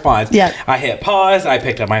was my response. Yeah. I hit pause. I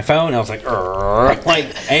picked up my phone. And I was like, "Urgh,"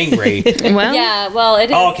 like angry. Well, Yeah, well, it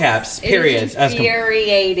is. All caps, it is periods. As com-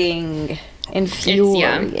 infuriating.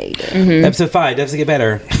 Infuriating. Episode 5 doesn't get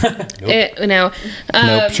better. nope. Nope,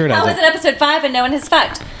 sure I was doesn't. in episode 5 and no one has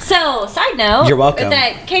fucked. So, side note. You're welcome.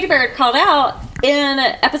 That Katie Bird called out in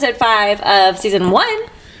episode 5 of season 1.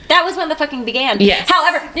 That was when the fucking began. Yes.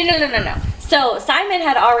 However, no. So, Simon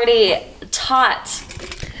had already taught.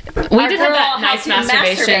 We our did have girl that how nice to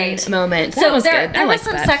masturbation masturbate. moment. That So was there good. I was liked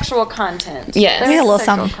some that. sexual content. Yes. There We had a was little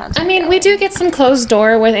sexual something. content I mean, we do get some closed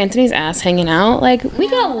door with Anthony's ass hanging out. Like, we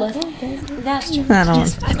got a little bit. That's true. I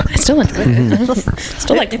don't. I still enjoy it.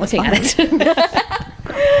 Still like looking at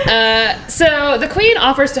it. So the queen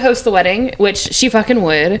offers to host the wedding, which she fucking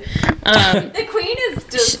would. The queen is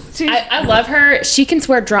just too. I love her. She can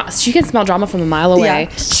she can smell drama from a mile away.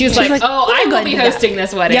 Yeah. She's like, oh, I will be hosting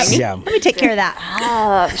this wedding. Yep. Yeah. Let me take care of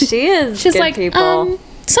that. She is. She's good like, people.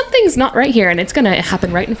 something's not right here, and it's gonna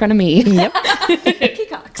happen right in front of me. Yep.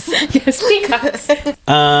 Peacocks. Yes, peacocks.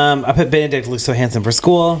 I put Benedict looks so handsome for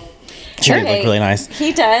school. He did look really nice.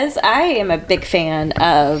 He does. I am a big fan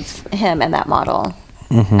of him and that model.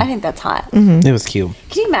 I think that's hot. It was cute.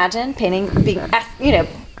 Can you imagine having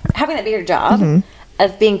that be your job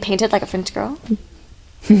of being painted like a French girl?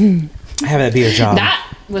 Having that be your job.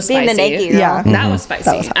 That was Being spicy. the naked girl. Yeah. That was spicy.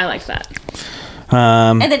 That was hot. I liked that.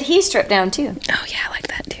 And then he stripped down too Oh yeah, I liked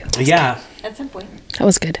that too. Yeah. at some point. That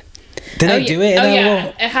was good. Did they do it? in Oh a yeah.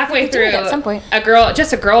 little- Halfway do through, it at some point. a girl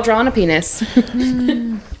drawing a penis.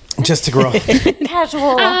 Just a girl.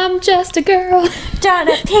 Casual. I'm just a girl. Done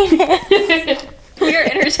a penis. We are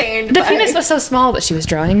entertained. The penis was so small that she was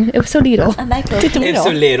drawing. It was so little. a micro. It's so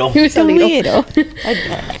little. It was so little.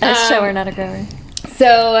 A shower, not a grower.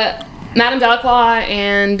 So Madame Delacroix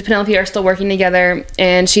and Penelope are still working together,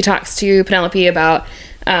 and she talks to Penelope about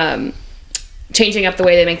changing up the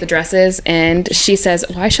way they make the dresses, and she says,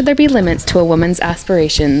 why should there be limits to a woman's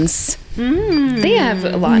aspirations? They have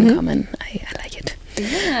a lot in common. I like it.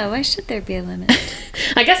 Yeah, why should there be a limit?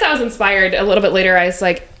 I guess I was inspired a little bit later. I was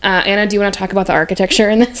like, Anna, do you want to talk about the architecture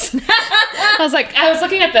in this? I was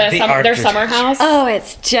looking at their summer house. Oh,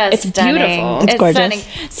 it's just It's stunning. beautiful. It's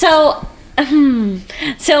gorgeous. Stunning.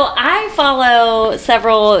 So I follow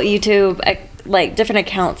several YouTube like different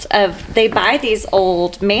accounts of they buy these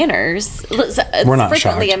old manors. We're not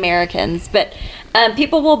frequently shocked. Americans, but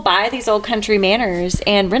people will buy these old country manors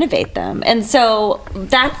and renovate them. And so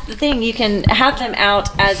that's the thing. You can have them out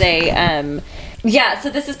as a so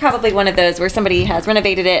this is probably one of those where somebody has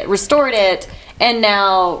renovated it, restored it, and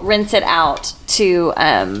now rents it out to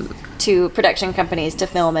production companies to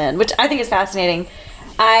film in, which I think is fascinating.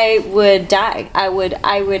 I would die. I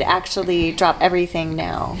would actually drop everything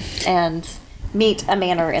now and meet a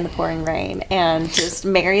manor in the pouring rain and just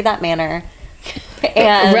marry that manor.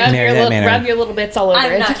 And rub your little bits all over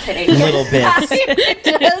I'm it. not kidding. Little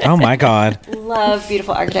bits. Oh my God. Love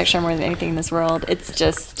beautiful architecture more than anything in this world. It's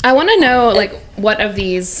just I want to know, like, what of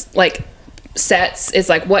these, like, sets is,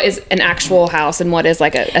 like, what is an actual house and what is,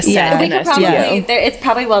 like, a set we in could a probably studio. it's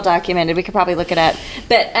probably well documented. We could probably look it up.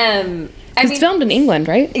 But It's filmed in England,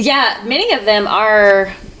 right? Yeah, many of them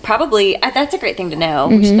are probably that's a great thing to know.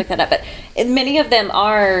 We should look that up. But many of them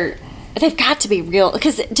are they've got to be real,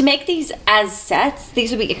 because to make these as sets,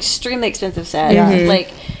 these would be extremely expensive sets. Yeah.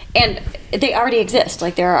 Like, and they already exist.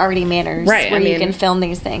 Like, there are already manors Right, where I you mean- can film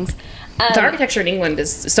these things. The architecture in England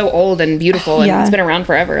is so old and beautiful, and Yeah. it's been around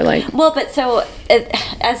forever. Like, Well, but so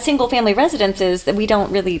as single family residences, that we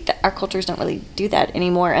don't really, our cultures don't really do that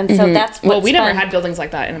anymore, and so that's what's well, we never fun. had buildings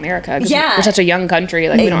like that in America. 'Cause Yeah. we're such a young country.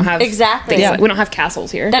 Like, we don't have Exactly. things Yeah. like- we don't have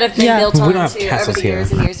castles here. that have been Yeah. built We on don't have to over castles the here.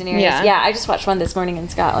 years and years and years. Yeah. Yeah, I just watched one this morning in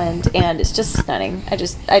Scotland, and it's just stunning. I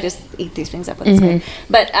just eat these things up when it's good.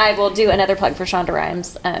 But I will do another plug for Shonda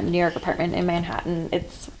Rhimes' New York apartment in Manhattan.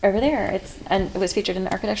 It's over there. It was featured in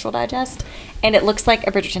Architectural Digest, and it looks like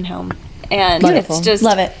a Bridgerton home. And Beautiful. it's just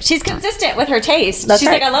Love it. She's consistent with her taste. That's She's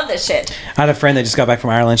right. like, I love this shit. I had a friend that just got back from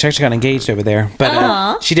Ireland. She actually got engaged over there,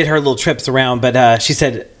 but she did her little trips around. But she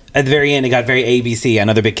said at the very end, it got very ABC,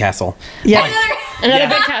 another big castle. Yeah. Another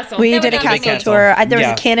big castle. We Never did a done a big castle castle. tour. There was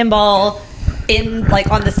Yeah. a cannonball in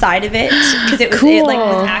on the side of it because it was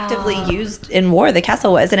was actively used in war. The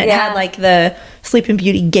castle was, and it Yeah. had like the Sleeping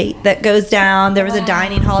Beauty gate that goes down. There was a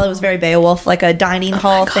dining hall. It was very Beowulf, like a dining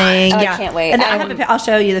hall thing. Oh, I yeah, can't wait. And I I have I'll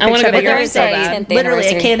show you the I wanna picture. go But to there yours was so bad. 10th literally a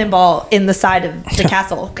anniversary. cannonball in the side of the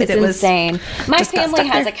castle because It's it was insane. My just got family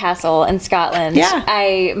stuck has there. a castle in Scotland. Yeah.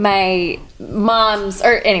 My mom's,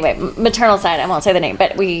 or anyway, maternal side, I won't say the name,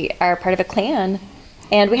 but we are part of a clan,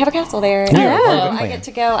 and we have a castle there. Yeah, And part of a I clan. get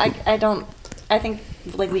to go. I think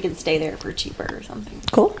like we can stay there for cheaper or something.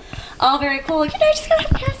 cool. All very cool. You know, just gotta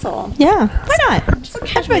have a castle. Yeah, why not?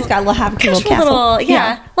 Everybody's got to have a cool little Casual castle. little,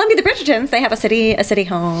 yeah. Well, I mean, the Bridgertons, they have a city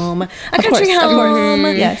home, a Of country course, of home.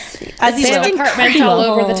 course. Yes, as you They have will. apartments all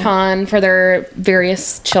over the ton for their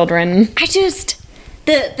various children. I just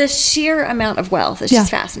the sheer amount of wealth is Yeah.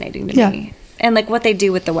 just fascinating to Yeah. me, and like what they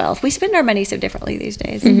do with the wealth. We spend our money so differently these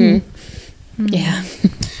days. Yeah.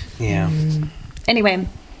 Yeah. Anyway,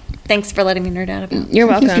 thanks for letting me nerd out about You're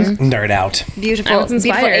welcome. Nerd out. beautiful. I was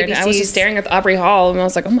inspired. Beautiful I was just staring at the Aubrey Hall and I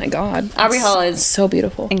was like, oh my God. Aubrey it's Hall is so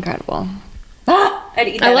beautiful. incredible. I'd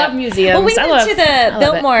eat I that love up. museums. Well, we I went love- to I the love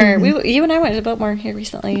Biltmore. You and I went to Biltmore here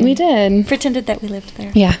recently. We did. Pretended that we lived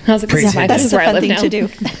there. Yeah. I was like, this is Pretend. this is That's a where I fun live thing now. to do.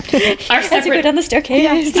 Our As you go separate, down the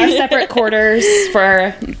staircase. our separate quarters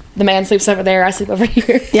for the man sleeps over there. I sleep over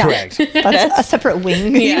here. Yeah, Correct. that's a separate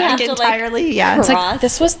wing. Yeah. You have think to, like, entirely. Yeah, It's like, Cross.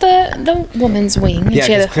 this was the woman's wing. Yeah,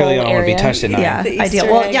 She had because a clearly I whole don't want to be area. touched at night. yeah, The ideal.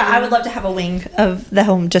 Easter Well, egg. yeah, I would love to have a wing of the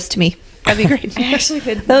home just to me. That'd be great. I actually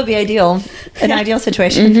could. That would be ideal. An ideal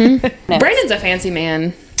situation. No. Brandon's a fancy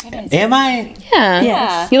man. Am I? Yeah.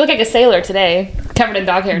 Yeah. You look like a sailor today, covered in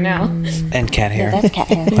dog hair now. And cat hair. That's cat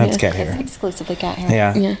hair. That's cat hair. That's exclusively cat hair.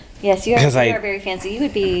 Yeah. Yeah. Yes, you are. Because You I- are very fancy. You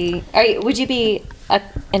would be. Would you be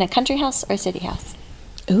in a country house or a city house?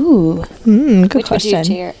 Ooh. Good Which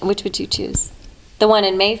question. Which would you choose? The one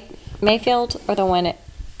in Mayfield or the one at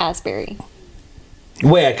Asbury?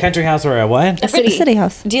 Wait, a country house or a what? A city. City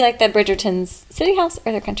house. Do you like the Bridgerton's city house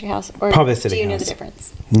or their country house? Or Probably city do you know house. the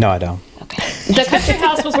difference? No, I don't. Okay. The country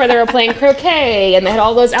house was where they were playing croquet and they had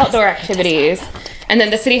all those outdoor activities. And then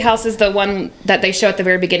the city house is the one that they show at the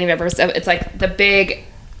very beginning of every episode. It's like the big,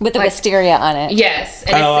 With the wisteria on it. yes,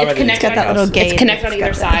 and Oh, I it's bet connected. it's got that little gate. It's connected on It's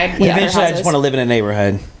either got side. with other Eventually, I just houses. want to live in a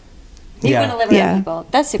neighborhood. You want to live with Yeah. people.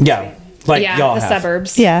 That's super Yeah. sweet. Like yeah, y'all the have.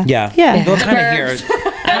 suburbs. Yeah. Yeah. Yeah. Well, kind of here.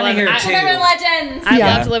 I love, here I, too. Urban legends. I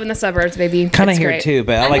Yeah. love to live in the suburbs, baby. Kind of It's here great. too,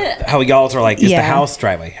 but I I'm like a- how y'all's are like, it's the Yeah. house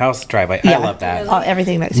driveway. I Yeah. love that. All,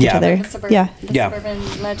 everything next to Yeah. each other. The Yeah. Yeah.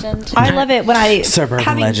 suburban legend. I love it when I Suburban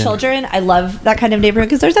having legend. children. I love that kind of neighborhood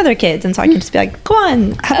because there's other kids, and so I can just be like, "Go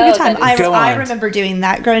on, have a Oh, good time." that is- Go I on. remember doing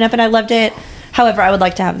that growing up, and I loved it. However, I would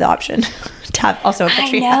like to have the option to have also a I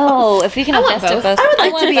country house. know. If we can have want best of both. both. I would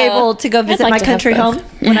like want to be both. able to go visit like my to have country both.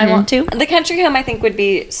 home when I want to. The country home, I think, would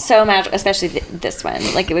be so magical, especially this one.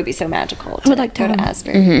 Like, it would be so magical to would like to go to have-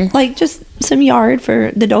 Asbury. Like just some yard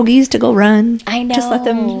for the doggies to go run. I know. Just let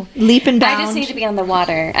them leap and bound. I just need to be on the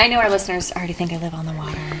water. I know our listeners already think I live on the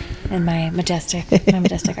water in my majestic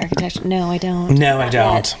architecture. No, I don't. No, I Not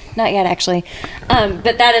don't. yet. Not yet, actually.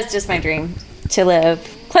 But that is just my dream, to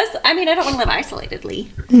live close. I mean, I don't want to live isolatedly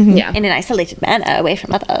Yeah. in an isolated manner away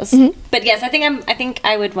from others. But yes, I think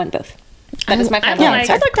I would want both. That is my I final like-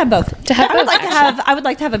 answer. I'd like to have both. To have I would both, like to have. I would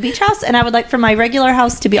like to have a beach house, and I would like for my regular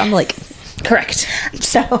house to be on the lake. Correct.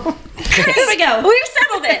 So there we go. We've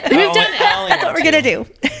settled it. We've done it. That's what we're gonna do.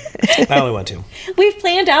 I only want to. We've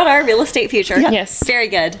planned out our real estate future. Yes. Very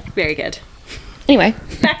good. Very good. Anyway,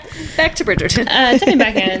 Back to Bridgerton. jumping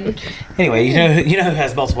back in. Anyway, you know who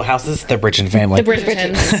has multiple houses? The Bridgerton family. The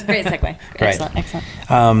Bridgertons. Great segue. Right. Excellent.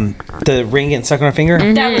 Excellent. The ring getting stuck on her finger.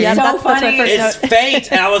 That was Yeah, so that's my funny. first It's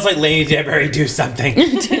fate, and I was like, "Lady Deborah, do something."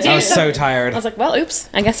 I was so tired. I was like, well, oops.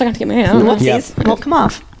 I guess I got to get married. I don't know. Whoopsies. Won't come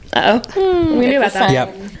off. Uh-oh. We knew about that.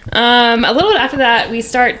 Yep. A little bit after that, we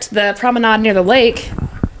start the promenade near the lake,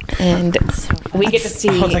 and we get to see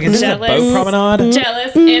I was like, "Is this a boat promenade?"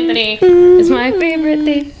 Jealous Anthony is my favorite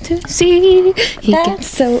thing to see. He gets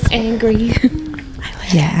so angry.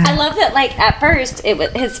 Yeah. I love that. Like at first, it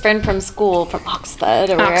was his friend from school, from Oxford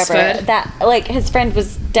or wherever. Oxford. That like his friend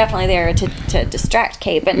was definitely there to distract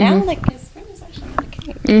Kate, but now like his friend is actually not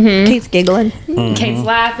Kate. Kate's giggling. Kate's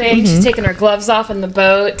laughing. She's taking her gloves off in the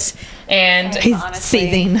boat, and He's Honestly.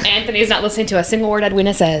 seething. Anthony's not listening to a single word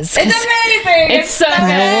Edwina says. It's amazing. It's so good.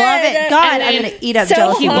 I love it. God, And I'm then gonna eat up so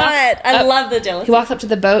jealousy. hot. I love the jealousy. He walks up to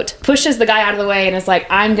the boat, pushes the guy out of the way, and is like,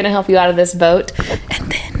 I'm going to help you out of this boat.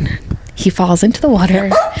 And then he falls into the water.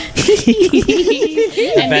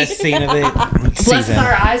 The best scene of the Blesses season.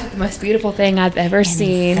 our eyes with the most beautiful thing I've ever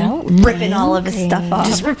seen. Ripping all of his stuff off.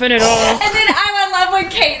 Just ripping it off. And then I love when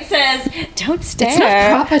Kate says, "Don't stare." It's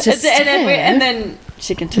not proper to And then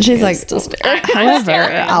she continues. She's like, to stare. however,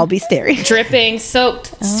 I'll be staring. Dripping,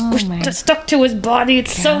 soaked, stuck to his body.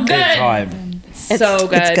 It's so good. It's hot. So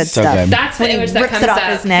good. It's good So stuff. good. That's the When he image that rips comes it off up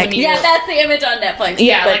his neck. when you- Yeah, that's the image on Netflix.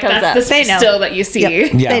 Yeah, that like comes up. that's the They know. still that you see.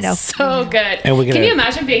 Yep. Yeah. They know. So good. And we're Can gonna- you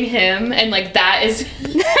imagine being him and like that is?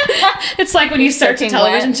 It's like when you search a soaking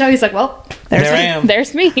television wet. show. He's like, well, There I me. am.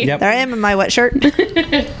 there's me. Yep. There I am in my wet shirt.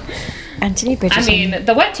 Anthony Bridgerton. I mean,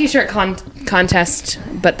 the wet T-shirt contest,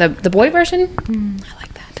 but the boy version, I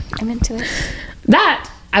like that. I'm into it. That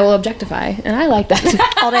I will objectify, and I like that.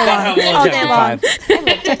 All day long. I'll All day long. objectify. I'm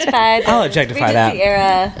objectified. I'll objectify Regency that.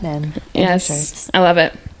 era men. Yes, I love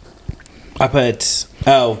it. I put.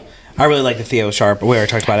 Oh, I really like the Theo Sharp. We already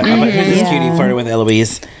talked about it. I put who's this Yeah. cutie flirting with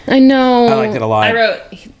Eloise. I know. I liked it a lot. I wrote,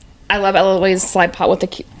 I love Eloise's side plot with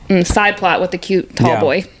the cute tall Yeah.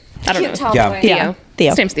 boy. I don't Cute know. tall Yeah. boy. Theo. Yeah. Theo.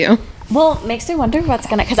 His name's Theo. Well, it makes me wonder what's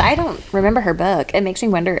gonna. Because I don't remember her book. It makes me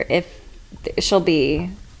wonder if she'll be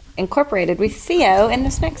incorporated with Theo in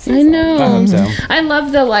this next I season. know. I hope so. I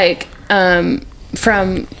love the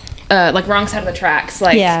from like Wrong Side of the Tracks,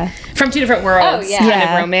 like Yeah. from two different worlds, Oh, yeah. kind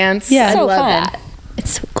Yeah. of romance. Yeah. I So love fun. that.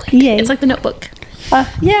 It's so quick. Yay. It's like The Notebook.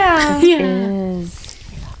 Yeah. Is.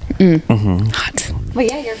 Hot. But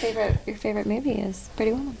yeah, your favorite movie is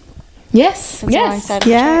Pretty Woman. Yes. It's Wrong Yes. Side of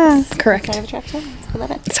Yeah. the Tracks. Correct. Side of the Tracks. I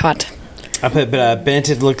love it. It's hot. I put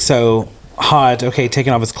Benedict looks so hot. Okay,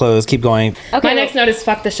 taking off his clothes. Keep going. Okay. My next note is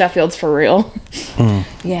fuck the Sheffields for real.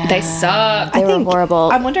 Yeah. They suck. They were horrible.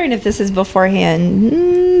 I'm wondering if this is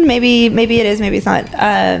beforehand. Maybe it is. Maybe it's not.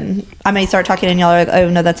 I may start talking and y'all are like, oh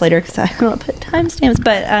no, that's later because I don't put timestamps.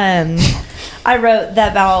 But I wrote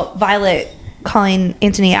that about Violet calling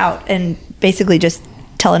Anthony out and basically just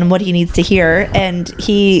telling him what he needs to hear, and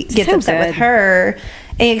he gets So upset good. with her.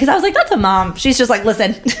 And because I was like, that's a mom. She's just like,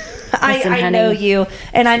 listen, I honey. know you,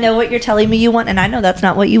 and I know what you're telling me you want, and I know that's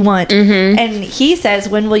not what you want. And he says,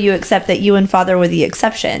 when will you accept that you and father were the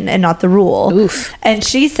exception and not the rule? Oof. And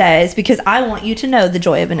she says, because I want you to know the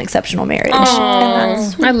joy of an exceptional marriage. And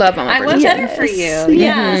that's I love Mama I Bridget. want Yes. better for you.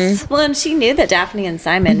 Yes. Yes. Well, and she knew that Daphne and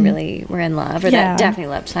Simon really were in love, or Yeah. that Daphne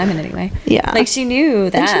loved Simon anyway. Yeah. Like she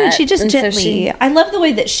knew that. And she just And so gently. I love the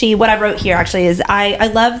way that what I wrote here actually is I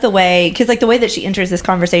love the way, because like the way that she enters this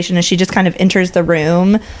conversation is she just kind of enters the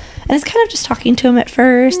room and is kind of just talking to him at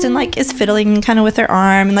first and like is fiddling kind of with her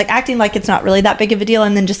arm and like acting like it's not really that big of a deal,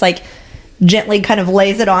 and then just like gently kind of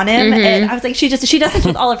lays it on him. And I was like, she does this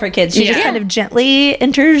with all of her kids. She just kind of gently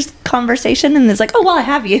enters conversation and is like, oh, well, I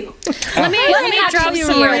have you. Let me drop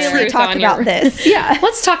some more really truth talk on about you. this. Yeah.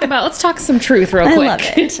 Let's talk some truth real I quick. love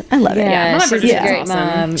it. I love it. Yeah, Mama she's Bridgerton's a great awesome.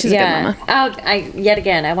 mom. She's a good mama. Yet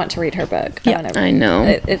again, I want to read her book. Yeah. I know.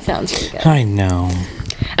 It sounds really good. I know.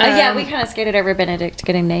 Yeah, we kind of skated over Benedict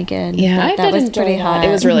getting naked. Yeah, that was pretty hot. It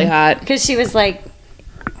was really hot. Because she was like,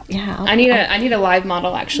 yeah. I need a live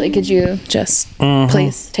model, actually. Could you just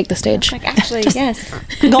please take the stage? Like, actually, yes.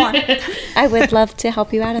 Go on. I would love to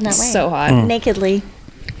help you out in that way. So hot. Nakedly.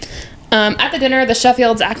 At the dinner, the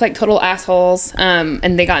Sheffields act like total assholes, and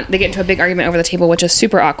they get into a big argument over the table, which is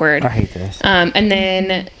super awkward. I hate this. And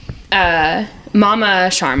then Mama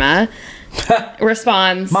Sharma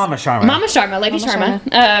responds. Mama Sharma, Lady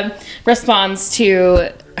Sharma, responds to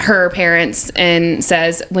her parents and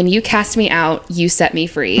says, "When you cast me out, you set me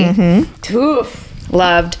free." Oof.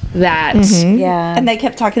 Loved that. Yeah. And they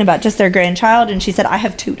kept talking about just their grandchild, and she said, I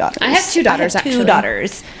have 2 daughters. I have 2 daughters, actually. 2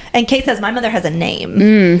 daughters. And Kate says, my mother has a name.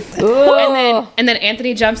 And then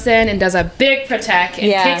Anthony jumps in and does a big protect and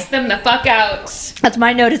Yeah. kicks them the fuck out. That's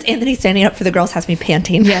my note is Anthony standing up for the girls has me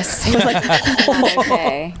panting. Yes. I was like,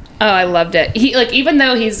 Okay. Oh, I loved it. He even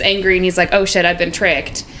though he's angry and he's like, "Oh shit, I've been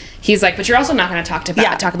tricked." He's like, "But you're also not going to talk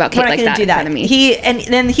about Kate we're not like gonna that do in front of me." And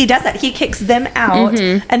then he does that. He kicks them out,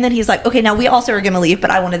 and then he's like, "Okay, now we also are going to leave,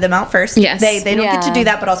 but I wanted them out first. Yes. they don't get to Yeah. do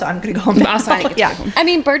that, but also I'm going to go home. Now. Also, I get to go home. I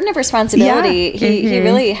mean, burden of responsibility. Yeah. He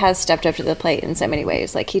really has stepped up to the plate in so many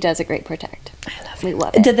ways. Like, he does a great protect. We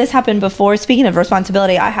love it. Did this happen before? Speaking of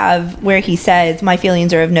responsibility, I have where he says, "My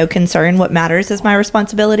feelings are of no concern. What matters is my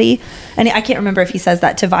responsibility." And I can't remember if he says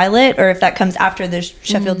that to Violet or if that comes after the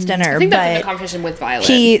Sheffield's dinner. I think that's in but the conversation with Violet.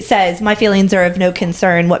 he says, "My feelings are of no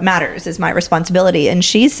concern. What matters is my responsibility." And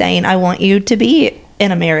she's saying, "I want you to be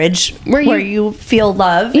in a marriage where you feel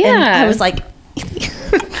love." Yeah. And I was like,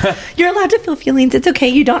 you're allowed to feel feelings. It's okay.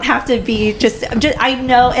 You don't have to be just I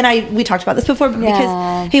know. And we talked about this before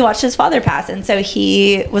because he watched his father pass. And so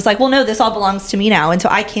he was like, well, no, this all belongs to me now. And so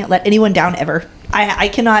I can't let anyone down ever. I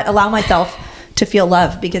cannot allow myself to feel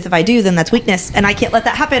love, because if I do, then that's weakness, and I can't let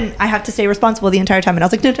that happen. I have to stay responsible the entire time. And I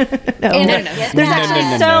was like, no. There's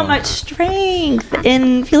actually so much strength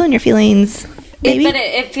in feeling your feelings, baby. But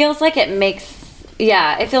it feels like it makes,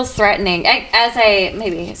 it feels threatening.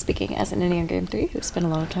 Maybe speaking as an Enneagram 3 who spent a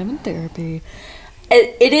lot of time in therapy,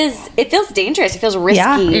 it feels dangerous. It feels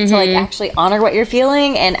risky to like actually honor what you're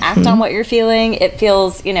feeling and act on what you're feeling. It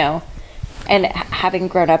feels, and having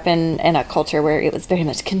grown up in a culture where it was very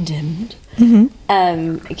much condemned, you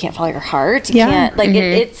can't follow your heart. You can't, like,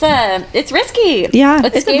 it's risky. Yeah,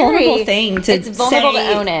 it's a scary. vulnerable thing to it's vulnerable say,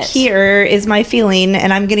 to own it. Here is my feeling,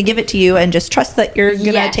 and I'm going to give it to you, and just trust that you're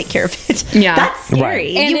going to take care of it. Yeah. That's scary.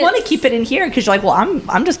 Right. And You want to keep it in here because you're like, well,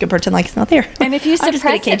 I'm just going to pretend like it's not there. And if you I'm just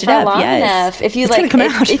gonna suppress cage it for up. long Yes. enough, if you It's gonna come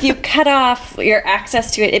out. if you cut off your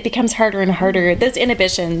access to it, it becomes harder and harder. Those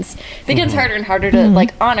inhibitions becomes harder and harder to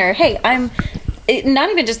like honor. Hey, not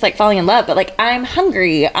even just like falling in love, but like I'm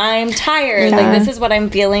hungry, I'm tired. Like this is what I'm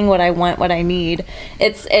feeling, what I want, what I need.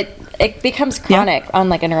 It becomes chronic on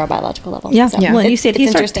like a neurobiological level. Yeah. So Well, and you said he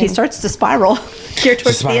interesting. starts to spiral here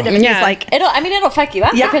towards the end of it. Yeah. He's like, It'll fuck you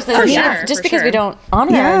up because those for needs, sure, just for because sure. we don't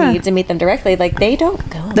honor Yeah. our needs and meet them directly, like they don't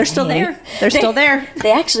go. they're still away. there. They're still there.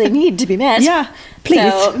 They actually need to be met. Yeah.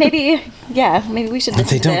 Please. So maybe we should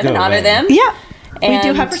listen to don't them go and honor away. them. Yeah. We do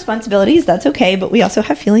And- have responsibilities. That's okay, but we also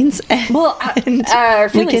have feelings. Well, And our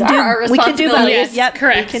feelings are our we can do both. responsibilities. Yep,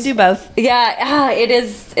 correct. We can do both. Yeah, it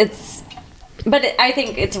is. But I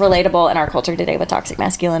think it's relatable in our culture today with toxic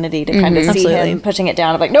masculinity to kind of see Absolutely. him pushing it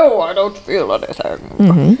down of like, no, I don't feel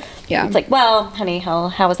anything. Yeah. It's like, well, honey, how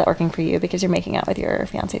is that working for you? Because you're making out with your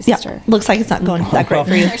fiance's Yeah. sister. Looks like it's not going that great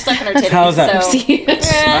for you. You're stuck in her titties. How's that? So.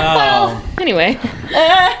 Well, anyway.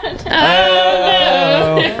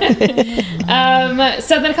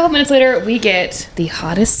 So then a couple minutes later, we get the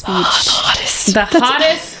hottest speech. The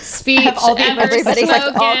hottest speech all the ever Everybody's like all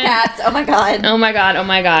spoken. cats. Oh my god. Oh my god, oh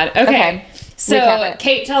my god. Okay. Okay. So Recap it.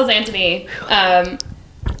 Kate tells Anthony,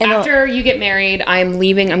 after you get married, I'm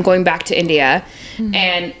leaving, I'm going back to India.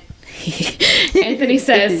 And Anthony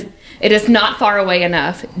says, it is not far away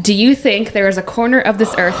enough. Do you think there is a corner of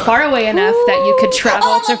this earth far away enough that you could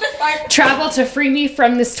travel to free me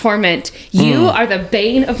from this torment? You are the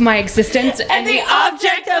bane of my existence and the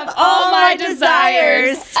object of all my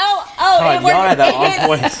desires. God, y'all had that on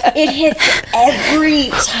point. It hits every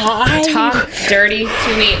time. Talk dirty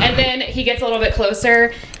to me. And then he gets a little bit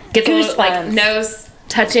closer, gets a little like Goosebumps. nose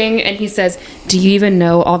touching, and he says, do you even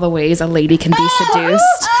know all the ways a lady can be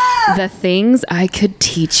seduced? The things I could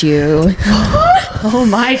teach you. Oh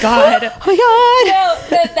my god. Oh my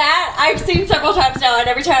god. No, that I've seen several times now, and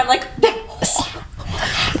every time I'm like,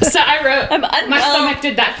 So I wrote, my stomach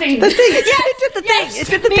did that thing. Yeah, it did the thing. It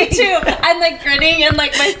did the me thing. too. I'm like grinning and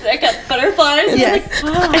like I got butterflies. Yes.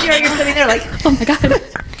 I'm like, And you're sitting there like, Oh my god.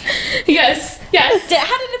 Yes. How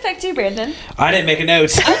did it affect you, Brandon? I didn't make a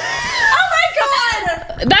note. Oh my god!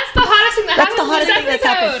 That's the hottest thing that that's the happened hottest thing that's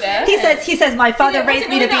happened. He says, my father Yeah, raised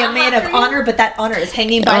me to be a wasn't man really of that hot for you? honor, but that honor is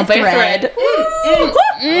hanging by a by a thread.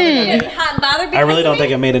 Did it hot bother I really don't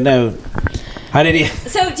think I made a note. I didn't.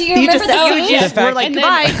 So do you You remember just, the you scene? just The were fact- like, and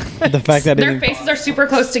then- goodbye. The fact that I Their didn't. faces are super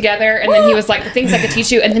close together, and then he was like, the things I could teach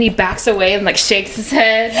you, and then he backs away and like shakes his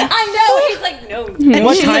head. I know. He's like, no.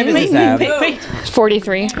 What she's time like, is this at? wait.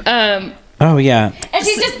 43. Oh yeah. And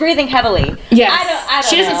she's just breathing heavily. Yes. I don't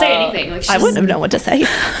she doesn't know. say anything. Like, I she's, wouldn't have known what to say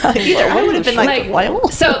either. I would have been like,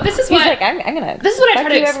 what? So this is He's what like, I'm gonna. this is what I try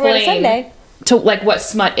to you everywhere explain Sunday. to like what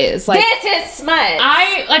smut is. Like This is smut.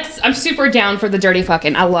 I'm super down for the dirty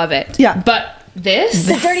fucking. I love it. Yeah. But this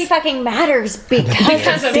the dirty fucking matters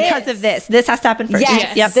because of Because of this. This has to happen first.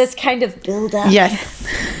 Yes. Yes. This kind of build up. Yes.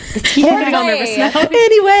 getting all nervous now.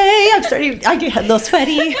 Anyway, I'm starting. I get a little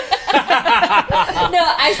sweaty. No,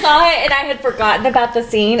 I saw it and I had forgotten about the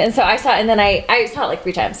scene, and so I saw it, and then I saw it like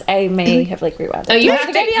 3 times. I may have like rewound it. Oh, you Yeah, have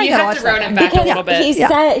to maybe I you gotta have to watch run that it back a Because little bit. he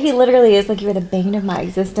said he literally is like, you were the bane of my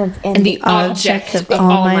existence and the object of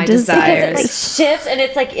all my because it like desires. shifts and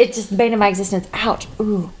it's like it's just bane of my existence. Ouch.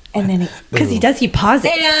 Ooh. And then Because he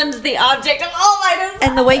pauses. and the object of all my desires.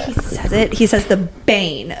 And the way he says it, he says the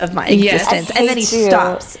bane of my Yes. existence. I And then he hate you.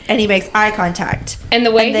 stops and he makes eye contact. And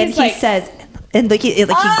the way and then he's he like, says, and like he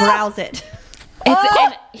growls it. and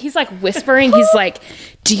he's like whispering. He's like,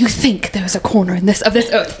 "Do you think there's a corner in this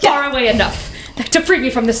earth far away enough to free me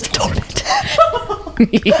from this torment?"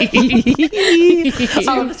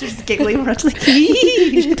 All of us are just giggling. We're just like,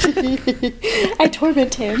 I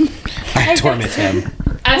torment him. I torment him.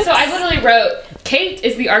 And so I literally wrote, "Kate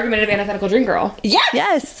is the argumentative antithetical dream girl."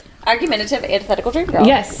 yes. Argumentative, antithetical dream girl.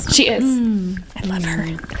 Yes, she is. I love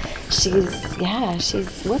her.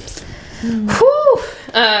 She's whoops. Whew.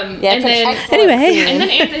 Yeah, And it's then an excellent Anyway. scene. and then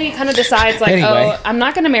Anthony kind of decides like, Anyway. "Oh, I'm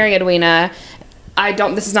not going to marry Edwina.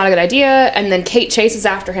 This is not a good idea." And then Kate chases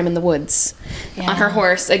after him in the woods on her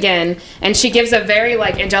horse again. And she gives a very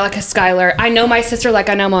like Angelica Schuyler, "I know my sister like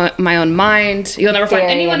I know my own mind. You'll never find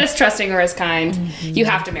Very. anyone as trusting or as kind. You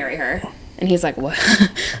have to marry her." And he's like, "What?"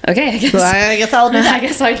 Okay, I guess. Well, I guess I'll do I that.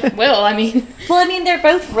 guess I will. I mean, Well, I mean, they're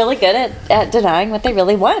both really good at denying what they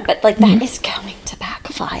really want, but like that is going to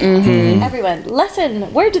backfire. Everyone,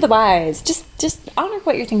 lesson, word to the wise: just honor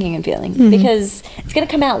what you're thinking and feeling because it's going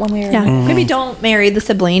to come out one way or Yeah. another. Maybe don't marry the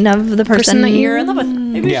sibling of the person that you're in love with.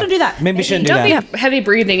 Maybe we Yeah. should do that. Maybe we shouldn't do don't that. be heavy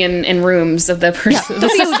breathing in rooms of the person. the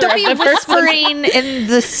sister Don't be of the person. whispering in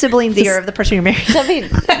the sibling's ear of the person you're married. Don't be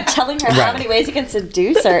telling her how Right. many ways you can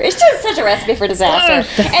seduce her. It's just such a recipe for disaster.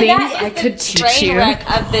 The and things that is I the could teach train you.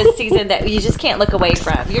 wreck of this season that you just can't look away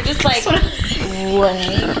from. You're just like,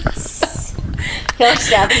 wait. You're like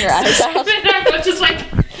stabbing your eyes out, But just like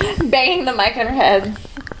banging the mic on her head.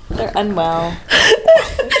 They're unwell.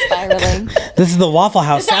 They're spiraling. This is the Waffle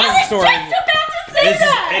House I Saturn was story. just about to say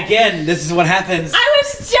that. This is what happens. I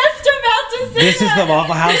was just about to say This is the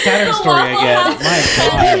Waffle House Saturn The story Waffle again. House My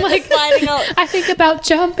Saturn God. Like- sliding out. I think about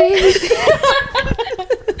jumping.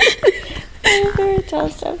 I'm gonna tell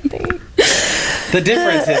something. The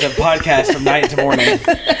difference is a podcast from night to morning.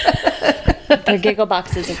 Their giggle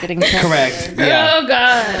boxes are getting Correct. Yeah. Oh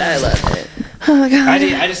God, I love it. Oh my god.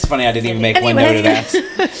 I just funny I didn't even make one note of that. Do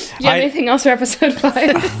you have anything else for episode 5?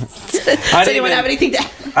 I Does didn't anyone even- have anything to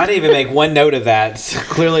I didn't even make one note of that. So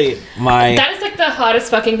clearly, my That is like the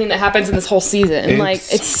hottest fucking thing that happens in this whole season. Like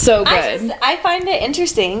it's so good. I find it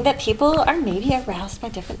interesting that people are maybe aroused by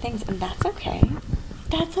different things, and that's okay.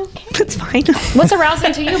 That's okay. It's fine. What's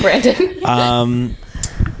arousing to you, Brandon? some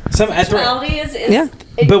at the, Sexuality is Yeah.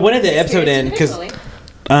 but when did the episode end? Because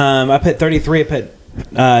I put 33. I put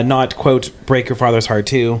not quote break your father's heart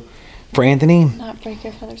too for Anthony. Not break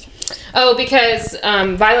your father's heart. Oh, because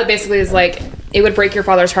Violet basically is like, it would break your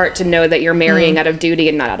father's heart to know that you're marrying out of duty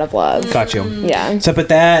and not out of love. Got you. Yeah. So I put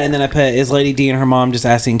that, and then I put is Lady D and her mom just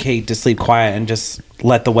asking Kate to sleep quiet and just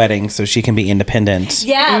let the wedding so she can be independent.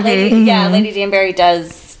 Yeah, Lady Danbury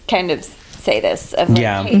does kind of say this of like,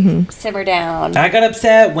 Yeah. hey, simmer down. I got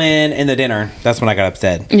upset when in the dinner. That's when I got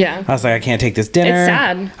upset. Yeah. I was like, I can't take this dinner. It's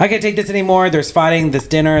sad. I can't take this anymore. There's fighting this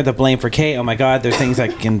dinner. The blame for Kate. Oh my God. There's things I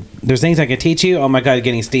can teach you. Oh my God.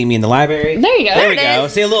 Getting steamy in the library. There you go. There we There it go.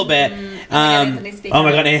 is. See a little bit. Anthony, speak Oh on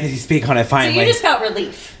my it. God. Anthony, speak on it So finally. you just felt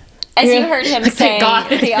relief. As you heard him say, God.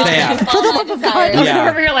 the Yeah. for the love of God. Yeah.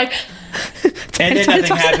 Over here, like, And then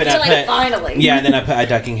nothing happened. I put, finally. yeah, and then I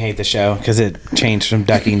ducking hate the show because it changed from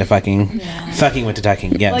ducking to fucking. Fucking went to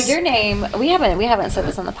ducking. Yes. Well, your name, we haven't said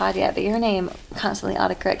this on the pod yet, but your name constantly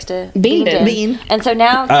autocorrects to Beanden. Bean. And so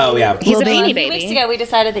now, Oh, yeah. he's a Little beanie Bean. Weeks baby. ago, we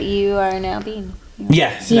decided that you are now Bean.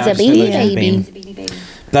 Yes. He's a beanie baby. He's a beanie baby.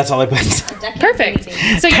 That's all I put. Perfect.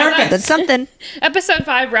 So yeah, That's something. episode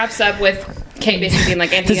 5 wraps up with Kate basically being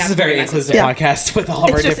like, Anthony, This is a very inclusive Yeah. podcast with all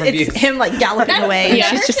of our It's just different it's views. him like galloping away. And Yeah.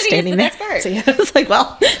 she's just standing there. Part. It's like,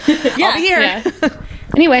 well, I'll be here. Yeah.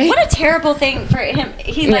 Anyway, What a terrible thing for him.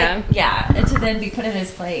 He Yeah. to then be put in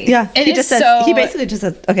his place. Yeah, It he is just says so- he basically just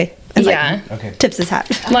says okay. And yeah, Okay. tips his hat,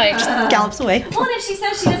 like, gallops away. Well, and if she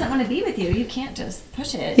says she doesn't want to be with you, you can't just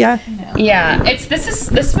push it. Yeah. You know. yeah,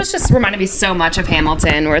 this was just reminded me so much of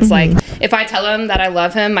Hamilton, where it's like, if I tell him that I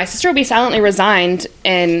love him, my sister will be silently resigned,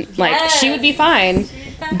 and like she would be fine.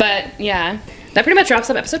 But yeah, that pretty much wraps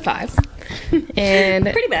up episode 5. And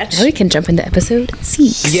Pretty much. now we can jump into episode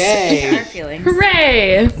 6. Yay! Our feelings.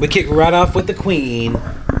 Hooray! We kick right off with the queen.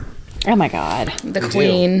 Oh my God. The We do.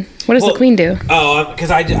 queen. What does Well, the queen do? Oh, because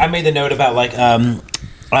I made the note about like Tell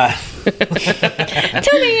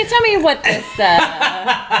me what this.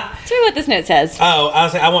 Tell me what this note says. Oh, I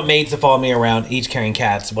was like, I want maids to follow me around, each carrying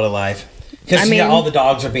cats. What a life! Because I mean- all the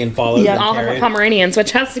dogs are being followed. Yeah. and All of her carried. Pomeranians,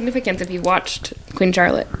 which has significance if you've watched Queen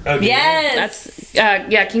Charlotte. Oh, do you? Yes. That's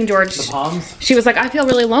yeah, King George. The Poms. She was like, I feel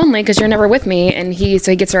really lonely because you're never with me, and he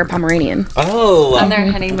gets her a Pomeranian. Oh, On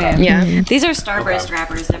their honeymoon. Yeah. These are Starburst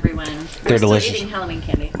wrappers, everyone. They're still delicious. eating Halloween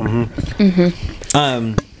candy.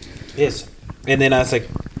 yes. And then I was like,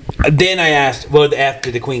 then I asked, well,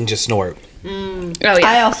 after the queen just snort. Oh I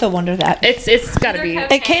yeah. also wonder that. It's got to be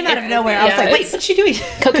It came out of nowhere. I was Yeah, like, wait, it's- what's she doing?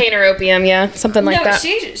 cocaine or opium, yeah, something like No, that.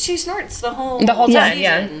 she snorts the whole The whole time,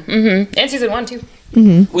 yeah. season. Mm-hmm. And season 1 too.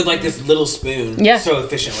 With like this little spoon. Yeah. So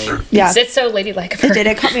efficiently. Yeah, It's so ladylike of her. it did.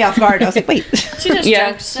 It caught me off guard. I was like, wait. She just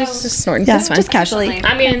Yeah, jokes. So she's just snorting. Yeah, That's fine. just casually.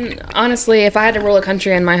 I mean, honestly, if I had to rule a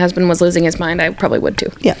country and my husband was losing his mind, I probably would too.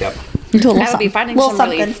 Yeah, Yep. do a little I would be something. finding Little some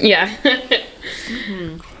relief. something. Yeah.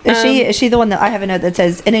 Is she the one that I have a note that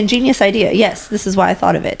says an ingenious idea? Yes, this is why I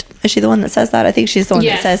thought of it. Is she the one that says that? I think she's the one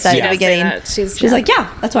Yes, that says that she at the does say beginning. that. She's She's like,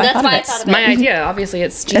 yeah, that's why I That's thought why of I it. thought of my idea. Obviously,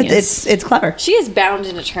 it's genius. It's clever. She is bound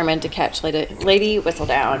and determined to catch Lady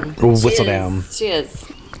Whistledown. Whistledown. She is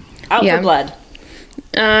out Yeah. for blood.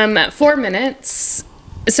 4 minutes.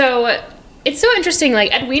 So it's so interesting.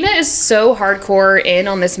 Like, Edwina is so hardcore in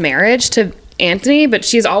on this marriage to Anthony, but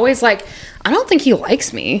she's always like, I don't think he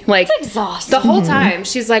likes me. Like, It's exhausting. the whole time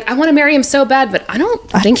she's like, I want to marry him so bad, but I don't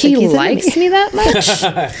think he think he's into likes me. me that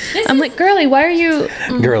much. I'm like, girly, why are you?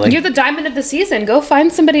 Girly. You're the diamond of the season. Go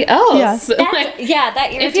find somebody else. Yeah. Like, That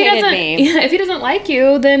if he irritated doesn't, me. yeah, if he doesn't like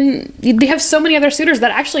you, then they have so many other suitors that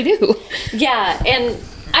actually do. Yeah, and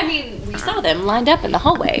I mean, we saw them lined up in the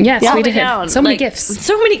hallway. Yes, All we the way did. down. So many gifts.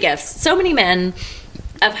 So many gifts. So many men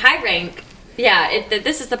of high rank. Yeah,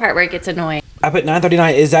 this is the part where it gets annoying. I put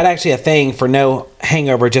 9:39. Is that actually a thing for no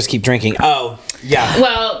hangover? Just keep drinking. Oh, yeah.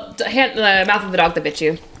 Well, the mouth of the dog that bit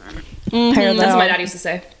you. Hair of the That's what my dog. dad used to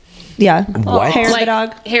say. Yeah. What? Hair of the Like,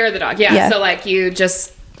 dog. Hair of the dog. Yeah. Yeah. So like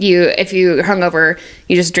if you hungover,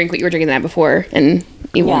 you just drink what you were drinking the night before, and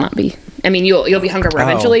you will Yeah. not be. I mean, you'll be hungover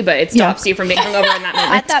eventually, but it stops you from being hungover in that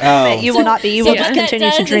moment. At that moment, you will not be. You will yeah. just What that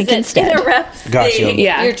continue to does drink is it instead. interrupts Gotcha.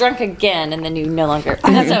 Yeah. You're drunk again, and then you no longer.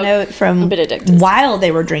 I have That's a note from Benedictus. while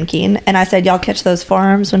they were drinking, and I said, "Y'all catch those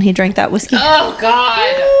forearms when he drank that whiskey." Oh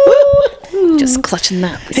God! Just clutching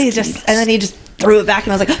that. He just and then he just threw it back,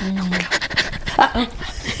 and I was like, "Oh my god!"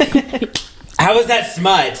 How is that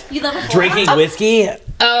smut? You love a Drinking whiskey?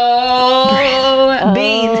 Oh,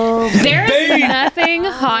 Bean. there is nothing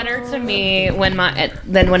hotter to me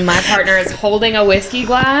than when my partner is holding a whiskey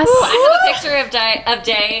glass. I have a picture of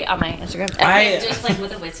Day on my Instagram. Just like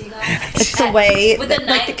with a whiskey glass. It's the way, With a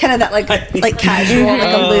like knife. kind of that, like casual, like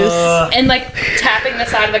a loose. And like tapping the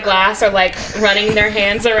side of the glass or like running their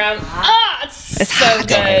hands around. Ah, it's so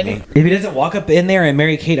good. If he doesn't walk up in there and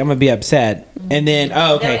marry Kate, I'm gonna be upset. And then,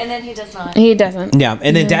 No, okay. and then he does not. He doesn't. Yeah,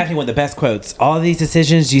 and then Daphne, one of the best quotes. All of these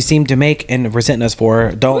decisions you seem to make and resent us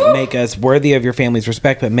for don't make us worthy of your family's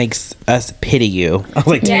respect, but makes us pity you. I was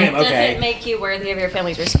like, damn, It doesn't okay. make you worthy of your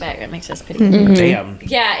family's respect. It makes us pity. Damn.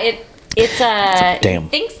 Yeah, it's Damn. He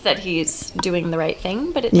thinks that he's doing the right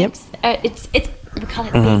thing, but it Yep. makes it's we call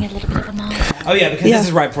it being a little bit of a mom. Oh, yeah, because Yeah. this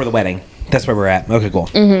is right before the wedding. That's where we're at. Okay, cool.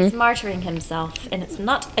 He's martyring himself, and it's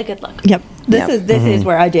not a good look. Yep. This is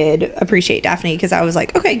where I did appreciate Daphne because I was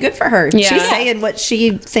like, okay, good for her. Yeah. She's saying what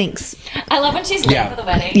she thinks. I love when she's late for the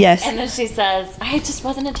wedding. Yes. And then she says, I just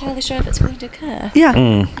wasn't entirely sure if it's going to occur. Yeah.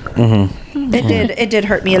 It did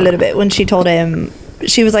hurt me a little bit when she told him.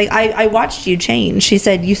 She was like, I watched you change. She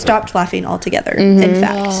said, you stopped laughing altogether. In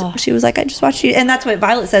fact, she was like, I just watched you. And that's what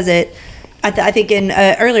Violet says it. I think in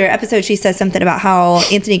an earlier episode, she says something about how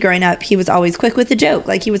Anthony growing up, he was always quick with the joke.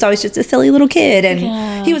 Like, he was always just a silly little kid.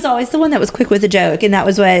 And he was always the one that was quick with the joke. And that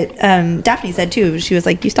was what Daphne said, too. She was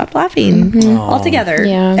like, you stopped laughing altogether.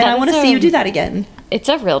 Yeah. And I want to see you do that again. It's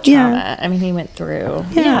a real trauma. Yeah. I mean, he went through.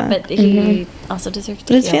 Yeah. But he also deserves to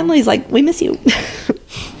But his heal. family's like, we miss you.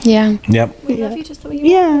 Yeah. Yep. We love you just the way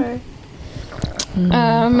you are.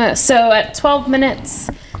 So at 12 minutes,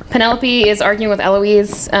 Penelope is arguing with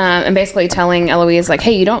Eloise and basically telling Eloise, like,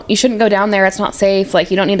 hey, you shouldn't go down there. It's not safe.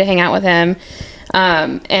 Like, you don't need to hang out with him.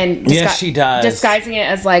 And Yes, she does. disguising it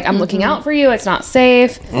as like, I'm looking out for you. It's not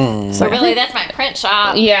safe. So really, that's my print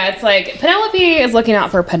shop. Yeah, it's like Penelope is looking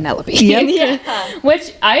out for Penelope.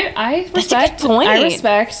 Which I respect. That's a good point. I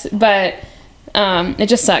respect, but it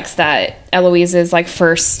just sucks that Eloise's like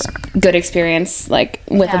first good experience like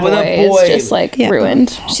with a With boy a boy. is just like ruined.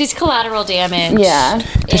 She's collateral damage. Yeah.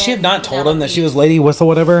 Could she have not told him that she was Lady Whistle,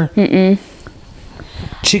 whatever?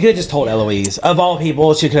 She could have just told Eloise. Of all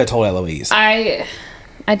people, she could have told Eloise. I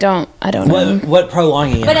don't know. What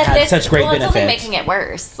prolonging it But at had this, such great it's only benefits. making it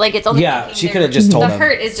worse. Like, it's only Yeah, making she the- could have just told the him.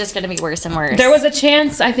 hurt is just going to be worse and worse. There was a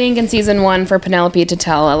chance, I think, in season 1 for Penelope to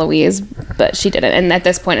tell Eloise, but she didn't. And at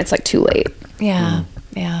this point, it's like too late. Yeah.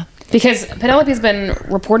 Yeah. Because Penelope's been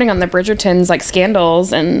reporting on the Bridgertons like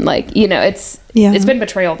scandals and like, you know, it's been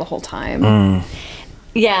betrayal the whole time.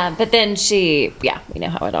 Yeah, but then we know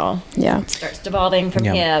how it all starts devolving from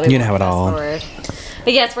here. You know how it all. Forward.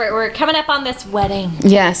 But yes, we're coming up on this wedding.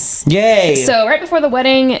 Yes. Yay! So right before the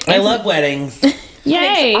wedding, I love weddings.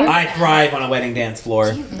 yay. I thrive on a wedding dance floor.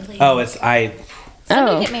 Really? I.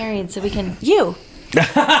 Somebody get married so we can Yeah.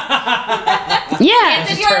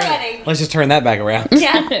 it's your wedding. Let's just turn that back around.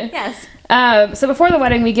 Yeah. Yes. So before the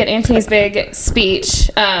wedding, we get Antony's big speech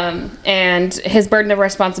and his burden of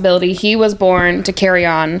responsibility. He was born to carry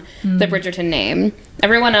on the Bridgerton name.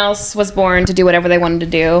 Everyone else was born to do whatever they wanted to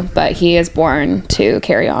do, but he is born to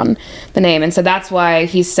carry on the name. And so that's why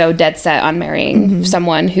he's so dead set on marrying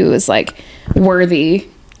someone who is like worthy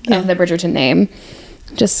of the Bridgerton name.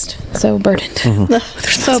 Just so burdened. So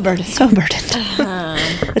burdened. So burdened.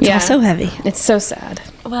 It's all so heavy. It's so sad.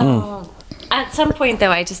 Well, at some point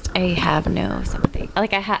though, I have no sympathy.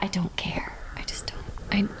 Like I don't care. I just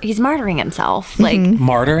don't. He's martyring himself. Like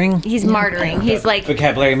Martyring? he's martyring. He's like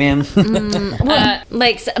Vocabulary man.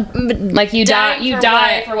 Like you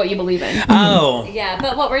die for what you believe in. Oh. Yeah,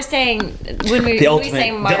 but what we're saying when we say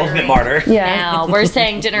martyring, the ultimate martyr. now we're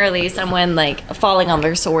saying generally someone like falling on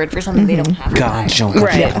their sword for something they don't have. Gotcha.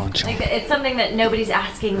 Right. Like it's something that nobody's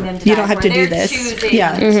asking them to You die don't have for. to do They're this. choosing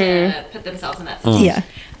Yeah. to put themselves in that situation. Yeah.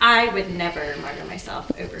 I would never martyr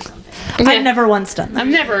myself over something. I've never once done that. I've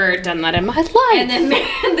never done that in my life. And then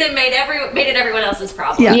made it everyone else's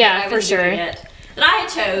problem. Yeah. I for was doing sure. it. That I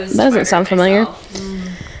chose. That doesn't sound familiar.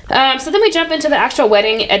 myself. So then we jump into the actual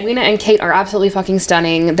wedding. Edwina and Kate are absolutely fucking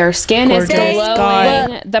stunning. Their skin is Gorgeous. glowing.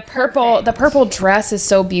 God. The purple dress is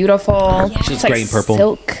so beautiful. She's It's great in purple.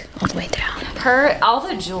 silk all the way down. All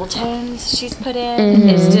the jewel tones she's put in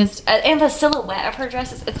is just, and the silhouette of her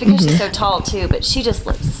dress it's because she's so tall too, but she just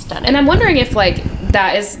looks stunning. And I'm wondering if like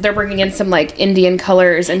they're bringing in some like Indian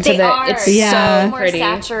colors into it's so more pretty.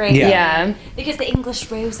 saturated. Yeah. Because the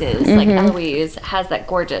English roses, like Eloise, has that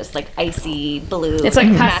gorgeous, like icy blue. It's like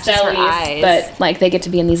matches her pastel eyes. but like they get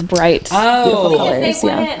to be in these bright, beautiful Because colors. they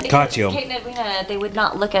Yeah. wouldn't, Got you. Kate and Edwina, they would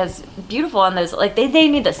not look as beautiful on those. Like they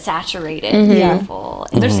need the saturated, beautiful.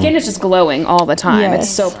 Their skin is just glowing all the time. Yes.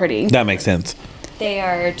 It's so pretty. That makes sense. They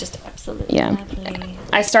are just absolutely lovely.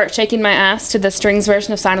 I start shaking my ass to the strings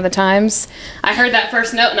version of Sign of the Times. I heard that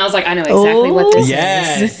first note and I was like, I know exactly what this is.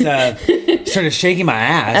 Yes. Started shaking my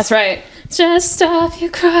ass. That's right. Just stop your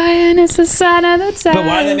crying. It's a sign of the times. But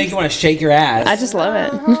why do they make you want to shake your ass? I just love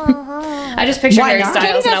it. I just picture Harry not?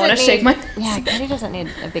 Styles and I want to shake my. Yeah, Katie doesn't need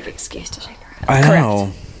a big excuse to shake her ass. I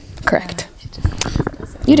know. Correct.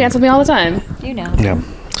 You dance with me all the time. You know. Yeah.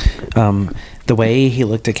 The way he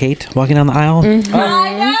looked at Kate walking down the aisle.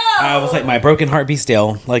 I know. I was like, my broken heart be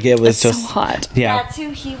still. Like it was So just hot. Yeah. That's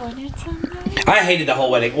who he wanted to marry. I hated the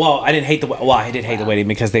whole wedding. Well, I didn't hate I did hate the wedding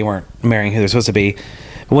because they weren't marrying who they're supposed to be.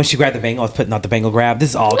 But when she grabbed the bangle, I was putting not the bangle grab.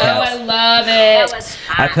 This is all caps. I love it. That was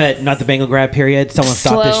I put not the bangle grab, period. Someone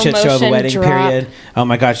stopped this shit show of a Slow wedding, motion drop. period. Oh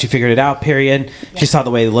my God, she figured it out, period. She saw the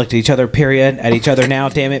way they looked at each other, period. At each other now,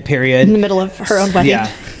 damn it, period. In the middle of her own wedding. Yeah.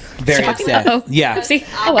 Very upset. know. Yeah. See,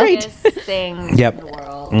 I love it. thing Yep.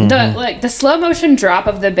 in the world. The slow motion drop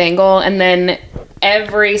of the bangle, and then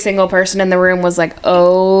every single person in the room was like,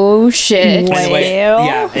 "Oh shit!" And the way,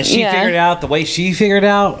 Well, and she yeah. figured it out the way she figured it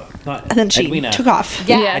out. And then she Edwina. took off.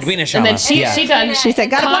 Yeah. Yes. Edwina and then Sharma. she done. She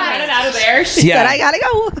said, "Gotta Conraded blast." out of there. She Yeah. Said, "I gotta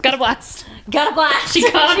go." got a blast. Got a blast. She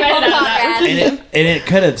Conraded out of that. And it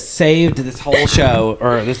could have saved this whole show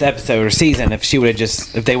or this episode or season if they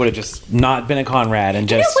would have just not been a Conrad and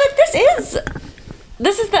You know just. what?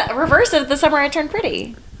 This is the reverse of The Summer I Turned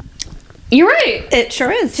Pretty. You're right. It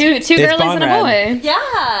sure is. Two girlies and a Bonrad. boy.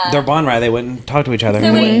 Yeah. They're Bonrad. They wouldn't talk to each other.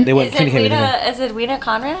 So wait, they wouldn't is communicate with each other. Edwina, is Edwina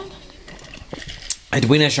Conrad?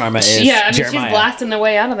 Edwina Sharma is Yeah, I mean, Jeremiah. she's blasting their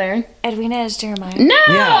way out of there. Edwina is Jeremiah. No.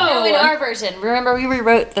 No, in our version. Remember, we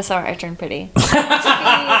rewrote The Summer I Turned Pretty. to be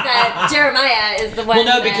that Jeremiah is the one. Well,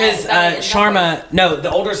 no, because that is Sharma, no, the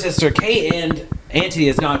older sister, Kate and Antony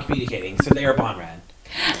is not communicating, so they are Bonrad.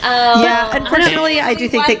 Yeah, unfortunately, I do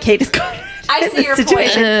think that Kate is caught I in see this your point.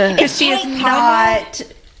 situation because she is Kate not.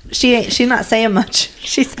 She's not saying much.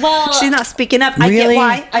 She's not speaking up. Really?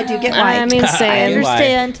 I get why. I do get why. I mean, I same.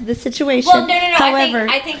 understand the situation. Well, no. However,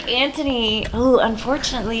 I think Anthony,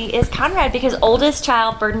 unfortunately, is Conrad because oldest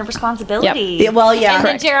child, burden of responsibility. yeah, well, yeah, And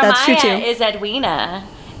then Jeremiah that's true too. is Edwina.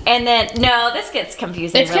 And then, no, this gets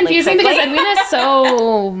confusing. It's really confusing quickly. because Edwina's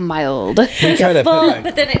so mild. We try to Well,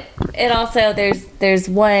 but then it also, there's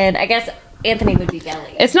one, I guess Anthony would be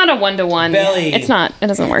Belly. It's not a 1-to-1. Belly. It's not. It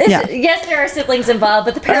doesn't work. Yeah. Yes, there are siblings involved,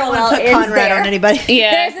 but the I don't parallel want to put is Conrad there. on anybody.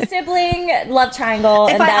 Yeah. There's a sibling love triangle,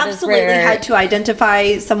 If and I that is absolutely where had to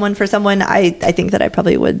identify someone for someone, I think that I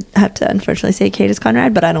probably would have to unfortunately say Kate is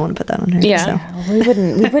Conrad, but I don't want to put that on her. Yeah. So. we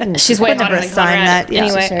wouldn't. She's way Never hotter than assign Conrad. that, yeah.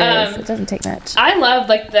 Anyway, Sure is. It doesn't take much. I love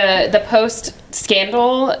like the post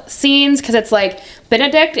scandal scenes because it's like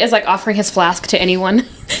Benedict is like offering his flask to anyone.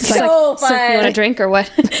 He's So like, So fun. you want a drink or what?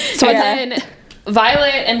 So then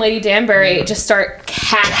Violet and Lady Danbury just start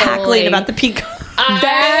Cackling about the peacock.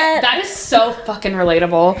 That is so fucking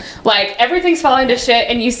relatable. Like everything's falling to shit,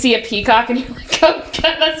 and you see a peacock, and you're like, "Oh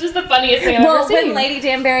god, that's just the funniest thing I've Well, ever seen." when Lady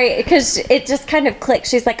Danbury, because it just kind of clicked.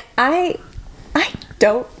 She's like, I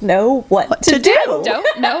don't know what to do.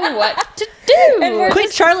 Don't know what to do. And we're Queen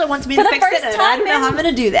Charlotte wants me to For the fix it, first and I time don't know how I'm in-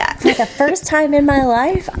 going to do that. For the first time in my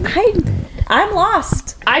life, I'm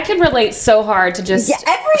lost. I can relate so hard to just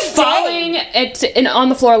Every day. falling and on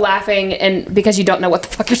the floor laughing, and because you don't know what the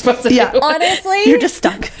fuck you're supposed to Yeah. do. Honestly, You're just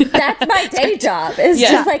stuck. that's my day job. It's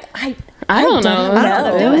Yeah. just like I don't know. I don't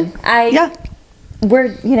know what I'm doing. Yeah. We're,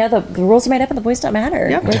 the rules are made up and the boys don't matter.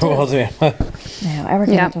 Yep. No, I work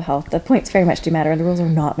in Yeah. mental health. The points very much do matter, and the rules are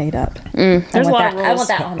not made up. There's a lot of I want rules.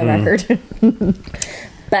 that on the record.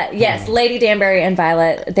 But yes, Lady Danbury and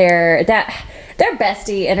Violet, their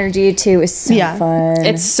bestie energy too is so Yeah. fun.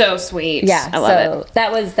 It's so sweet. yeah, I love it.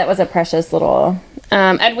 that was a precious little.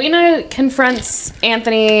 Edwina confronts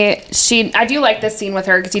Anthony. I do like this scene with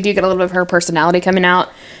her because you do get a little bit of her personality coming out,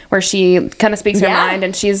 where she kind of speaks her Yeah. mind,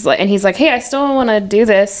 and she's like, and he's like, "Hey, I still want to do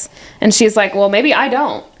this," and she's like, "Well, maybe I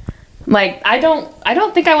don't. Like, I don't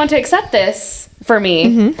think I want to accept this for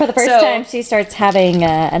me." For the first time, she starts having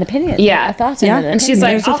an opinion. Yeah. a thought. Yeah. And And she's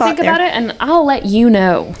like, There's a "I'll thought think about it, and I'll let you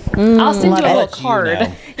know. I'll send you a little card."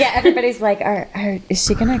 yeah, everybody's like, is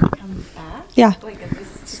she gonna come back? Yeah. Like, is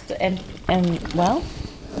this just and well,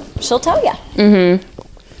 she'll tell you.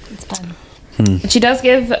 Mm-hmm. It's fun. She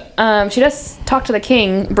does talk to the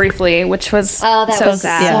king briefly, which was Oh, that so was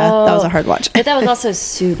sad. Yeah, that was a hard watch. But that was also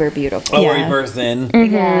super beautiful. Oh, where Yeah. he bursts in.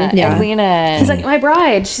 Yeah, Yeah. Edwina. He's like, "My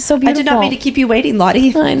bride, she's so I beautiful." did not mean to keep you waiting,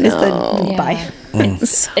 Lottie. I Is the know. bye.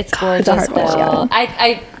 It's gorgeous. a hard watch, though.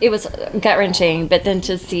 yeah. It was gut wrenching, but then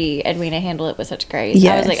to see Edwina handle it with such grace, I was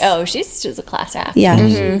Yes. like, oh, she's a class act. Yeah.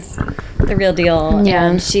 She's the real deal. Yeah.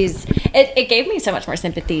 And it gave me so much more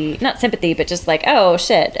sympathy. Not sympathy, but just like, oh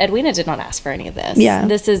shit, Edwina did not ask for any of this. Yeah.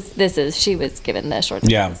 This is she was given the short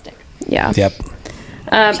end of the stick. Yeah. Yep. She's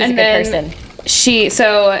a and good then person.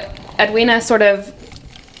 So Edwina sort of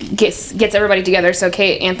gets everybody together. So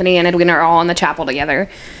Kate, Anthony, and Edwina are all in the chapel together.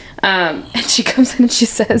 And she comes in and she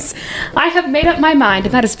says, "I have made up my mind,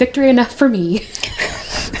 and that is victory enough for me."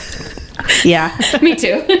 Yeah. Me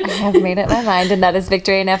too. I have made up my mind, and that is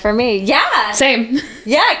victory enough for me. Yeah. Same.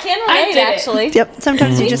 Yeah, I can relate, did it. actually. Yep.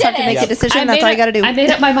 Sometimes you just have to did make it. a decision. That's all you got to do. I made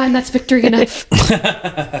up my mind. That's victory enough.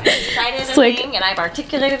 Decided a like- thing, and I've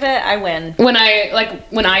articulated it, I win. when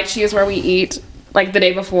I choose where we eat, like the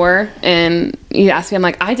day before, and you ask me, I'm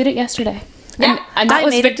like, I did it yesterday. Yeah. And that I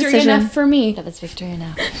was made a victory decision. enough for me. That was victory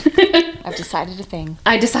enough. I've decided a thing.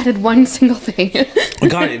 I decided one single thing.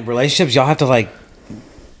 God, in relationships, y'all have to like.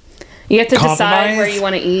 You have to decide Compromise? where you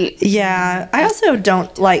want to eat. Yeah, I also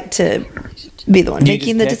don't like to be the one You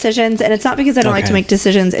making just the pick? decisions, and it's not because I don't like to Okay. make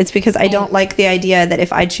decisions. It's because I don't like the idea that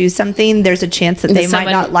if I choose something, there's a chance that they might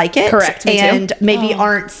someone- not like it, correct, me too. and maybe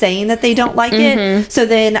aren't saying that they don't like it. So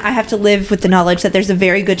then I have to live with the knowledge that there's a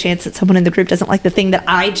very good chance that someone in the group doesn't like the thing that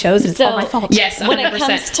I chose, and it's all my fault. Yes, 100%. When it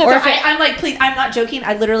comes to or So if it, I'm like, please, I'm not joking.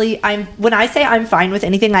 When I say I'm fine with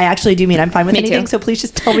anything, I actually do mean I'm fine with Me too. anything. So please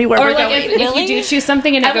just tell me where or we're like going. if Really? you do choose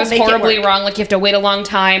something and I it will goes make it horribly work. wrong, like you have to wait a long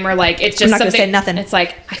time, or like it's just not gonna something. say nothing. It's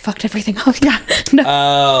like I fucked everything up. Yeah.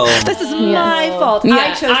 No. This is my fault. Yeah,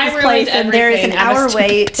 I chose I this ruined place, and there is an everything. I'm a hour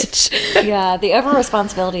stupid wait. Yeah, the over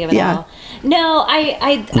responsibility of it Yeah. all. No,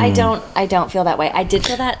 I don't feel that way. I did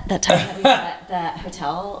feel that time that we were at that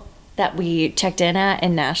hotel that we checked in at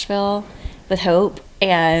in Nashville with Hope,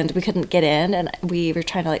 and we couldn't get in, and we were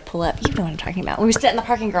trying to like pull up. You know what I'm talking about? We were sitting in the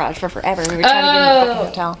parking garage for forever. We were trying to get in the fucking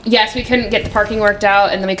hotel. Yes, we couldn't get the parking worked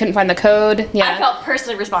out, and then we couldn't find the code. Yeah. I felt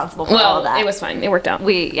personally responsible for all well, of that. it was fine. It worked out.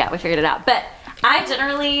 we figured it out. But I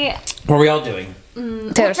generally What are we all doing?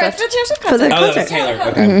 Taylor for Swift. Taylor Swift For the concert. Oh, that was concert. Taylor. Yeah,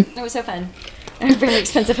 Okay. It was so fun. A really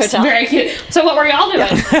expensive hotel. Very cute. So what were y'all doing?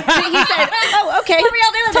 He said, "Oh, okay." What were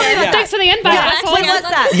y'all doing there? Yeah. Thanks for the invite. Yeah, assholes. what was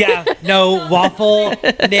that? Yeah. No waffle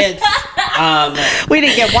knits. We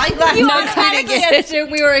didn't get wine glasses. You No, we automatically didn't get.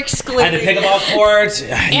 assumed we were I excluded. had to pick up all court. You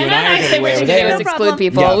Anna and and I I are say way what over you do there. is exclude problem.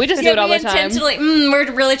 people. Yeah. We just do it all we the time. intentionally,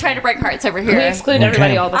 we're really trying to break hearts over here. We exclude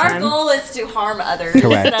everybody all the Our time. goal is to harm others.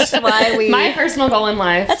 Correct. That's why we. My personal goal in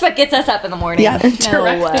life: that's what gets us up in the morning. Yeah.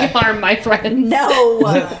 directly harm my friends.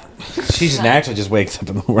 No. She just naturally just wakes up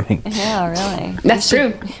in the morning. Yeah, really. That's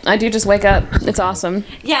true. I do just wake up. It's awesome.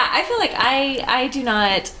 Yeah, I feel like I do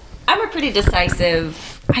not. I'm a pretty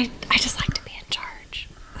decisive. I just like to be in charge.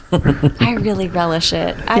 I really relish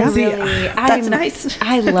it. That's nice.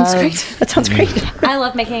 I love. That sounds great. I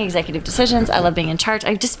love making executive decisions. I love being in charge.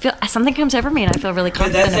 I just feel something comes over me, and I feel really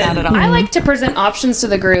confident that's about it. it all. I like to present options to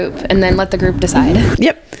the group and then let the group decide.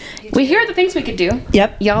 Yep. We hear the things we could do.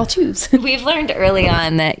 Yep. Y'all choose. We've learned early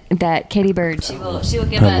on that Katie Bird, she will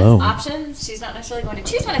give Hello. us options. She's not necessarily going to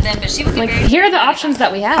choose one of them, but she will give Like, very here are the specific options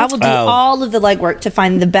that we have. I will do Oh. all of the legwork to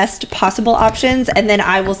find the best possible options, and then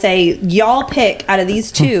I will say, y'all pick out of these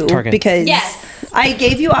two Target. because Yes. I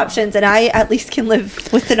gave you options, and I at least can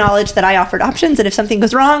live with the knowledge that I offered options. And if something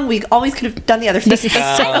goes wrong, we always could have done the other thing.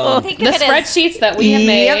 I don't think the of it as, spreadsheets that we have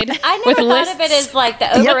Yep. made. I with never thought lists. of it as like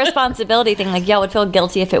the over responsibility thing. Like y'all would feel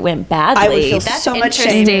guilty if it went badly. I would feel That's so much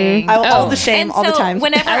interesting. shame. I will all Oh. the shame And all the so time.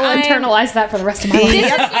 Whenever I will I'm- internalize that for the rest of my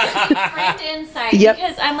This life. is giving me friend insight Yep.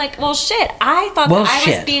 because I'm like, well, shit. I thought Well, that I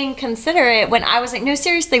was shit. being considerate when I was like, no,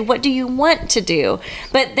 seriously, what do you want to do?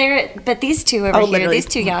 But these two over I'll here, literally these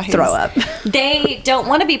two yahoos, throw up. They don't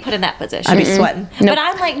want to be put in that position. I'd be sweating. But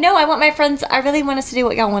I'm like, no, I want my friends. I really want us to do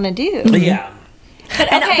what y'all want to do. Yeah. But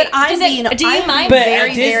And- okay, but I'm do you I'm mind? But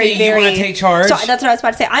very, at Disney, very, you very. want to take charge. So that's what I was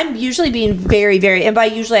about to say. I'm usually being very, very, and by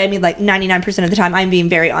usually I mean like 99% of the time, I'm being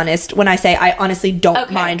very honest when I say I honestly don't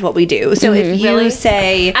Okay. mind what we do. So if you Really?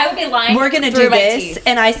 say I would be lying. we're gonna through do my this, teeth.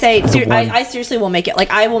 and I say one. I seriously will make it. Like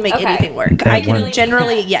I will make Okay. anything work. I can one.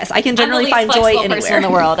 generally yes, I can I'm the generally least find joy flexible anywhere person in the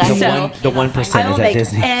world. I know. The 1% I will is at make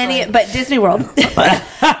Disney. any, but Disney World.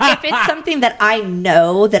 If it's something that I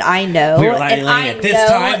know, We were and eating I at this know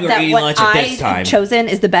time, we were that eating what lunch at this I've time. chosen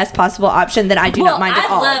is the best possible option, then I do Well, not mind I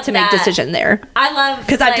at all love to make that. decision there. I love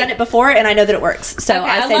Because I've done it before and I know that it works. So Okay,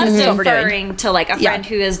 I say love this is what we're doing. deferring to like a Yeah. friend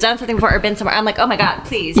who has done something before or been somewhere. I'm like, oh my god,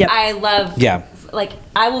 please. Yep. I love. Yeah. Like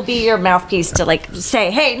I will be your mouthpiece to like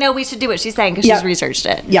say, hey, no, we should do what she's saying because Yep. she's researched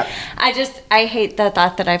it. Yep. I hate the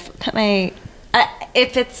thought that I've put my.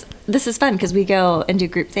 This is fun because we go and do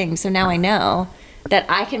group things, so now I know that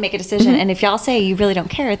I can make a decision. And if y'all say you really don't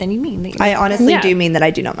care, then you mean that. You're I honestly Yeah. do mean that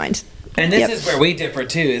I do not mind. And this Yep. is where we differ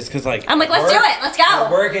too, is because like I'm like, let's do it. Let's go.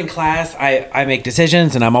 at work in class, I make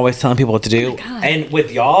decisions and I'm always telling people what to do. God. And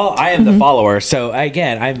with y'all, I am the follower. So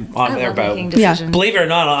again, I'm on I their love boat. making Yeah. decisions. Believe it or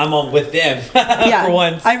not, I'm on with them Yeah. for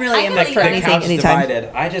once. I really am I up feel for like The anything, couch is anytime. divided.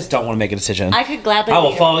 I just don't want to make a decision. I could gladly. I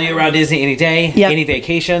will be follow your you around Disney any day, Yep. any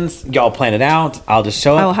vacations. Y'all plan it out. I'll just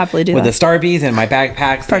show up. I will happily do with that. the Starbies and my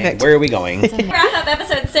backpacks. Perfect. And where are we going? Wrap up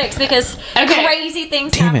episode 6 because Okay. crazy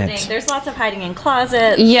things Damn happening. it. There's lots of hiding in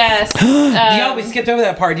closets. Yes. Yeah, we skipped over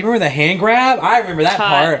that part. Do you remember the hand grab? I remember that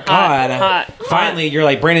part. God. Hot. Finally, you're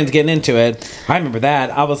like, Brandon's getting into it. I remember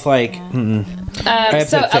that. I was like, So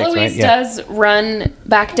Episode 6, Eloise right? Yeah. does run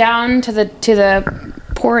back down to the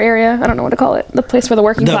poor area. I don't know what to call it. The place where the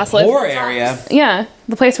working the class live. poor area. Yeah,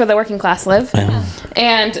 the place where the working class live.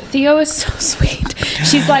 And Theo is so sweet.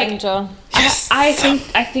 She's like, Angel. I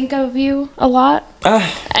think of you a lot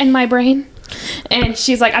in my brain. And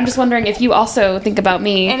she's like, I'm just wondering if you also think about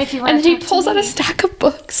me. And if you wanna then he talk to pulls out me. a stack of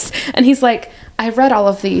books, and he's like, I read all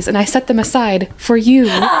of these, and I set them aside for you.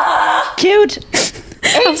 Cute.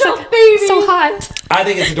 Angel, baby. So hot. I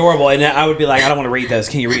think it's adorable, and I would be like, I don't want to read those.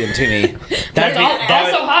 Can you read them to me? That's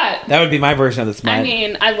also hot. That would be my version of the smut. I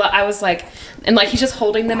mean, I was like, and like he's just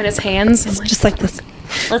holding them in his hands. I'm like, Just like this.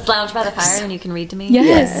 Let's lounge by the fire and you can read to me.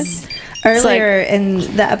 yes. Earlier in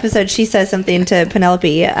the episode, she says something to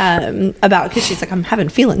Penelope about, because she's like, I'm having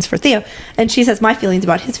feelings for Theo. And she says, my feelings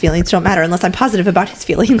about his feelings don't matter unless I'm positive about his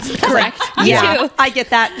feelings. Correct. Me Yeah, too. I get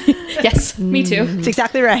that. Yes, me too. It's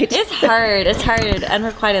exactly right. It's hard. It's hard.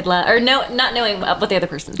 Unrequited love. Or not knowing what the other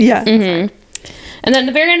person Yeah. And then at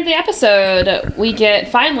the very end of the episode, we get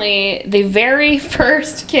finally the very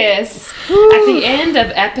first kiss at the end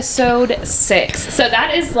of episode 6. So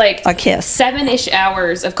that is like A kiss. 7-ish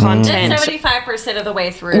hours of content 75% of the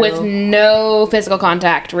way through. with no physical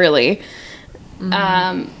contact, really.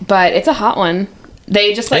 But it's a hot one.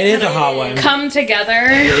 They just like It is kinda a hot one. come together,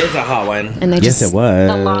 It is a hot one. and they Yes, just it was.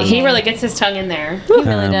 the long he really gets his tongue in there. He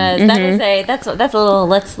really does. That is that's a little.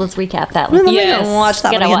 Let's recap that one. Yes. Watch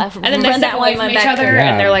that Get one a again. laugh. And then they Run step that away one from each back other, through.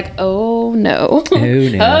 and they're like, "Oh no!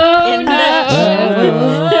 Oh,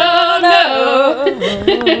 no. Oh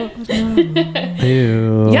no!"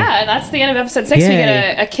 Ew. Yeah, that's the end of episode 6. We Yay.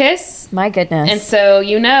 get a kiss, My goodness. and so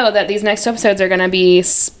you know that these next 2 episodes are going to be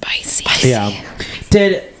spicy. Yeah.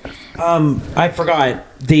 Did I forgot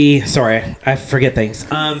sorry, I forget things.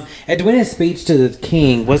 Edwina's speech to the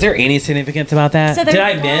king, was there any significance about that? So there Did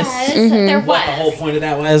I miss There was. what the whole point of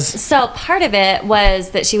that was? So part of it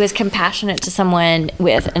was that she was compassionate to someone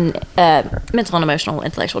with an mental and emotional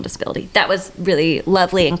intellectual disability. That was really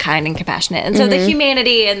lovely and kind and compassionate. And so the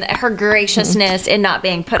humanity and her graciousness in not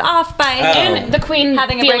being put off by And the queen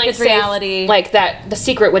having a feeling break with safe, reality. like that the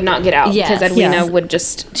secret would not get out Yes. because Edwina Yes. would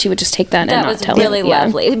just take that and That not was tell really him. Yeah.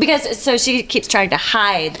 lovely because so she keeps trying to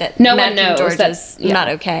hide that No one Mad King knows George that- is yeah. not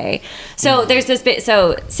okay. So there's this bit.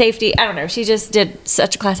 So safety. I don't know. She just did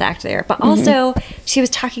such a class act there, but also she was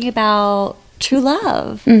talking about true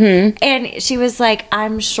love, and she was like,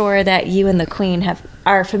 "I'm sure that you and the queen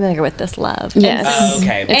are familiar with this love." Yes. Oh,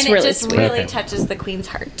 okay. It's and really it just sweet. really Okay. touches the queen's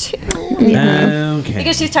heart too. Okay.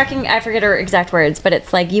 Because she's talking, I forget her exact words, but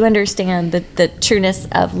it's like you understand the trueness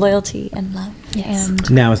of loyalty and love. Yes.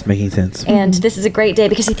 And Now it's making sense. this is a great day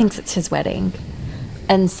because he thinks it's his wedding.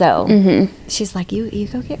 And so she's like, you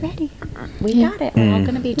go get ready. We got it. We're all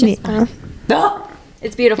going to be just fine.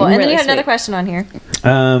 It's beautiful. And then Really you had another sweet. question on here.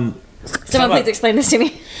 Someone Someone please explain this to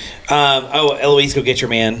me. Eloise, go get your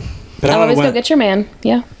man. But I don't Always know go what. get your man.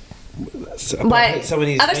 Yeah. Why? Someone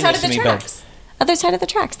needs to Other explain side of this the to me, but tracks. Other side of the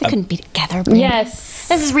tracks. They couldn't be together. Brandon. Yes.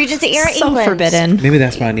 This is Regency era So England. forbidden. maybe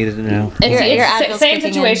that's what I needed to know. It's, Your it's Advil's same kicking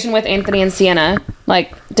in. situation with Anthony and Sienna,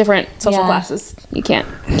 like different social Yeah. classes. You can't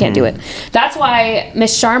do it. That's why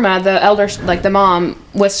Miss Sharma, the elder, like the mom,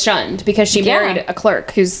 was shunned because she Yeah. married a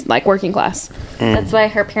clerk who's like working class. That's why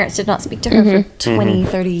her parents did not speak to her for 20,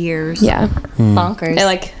 30 years. Yeah, Bonkers. and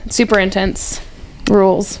like super intense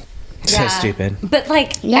rules. So stupid. But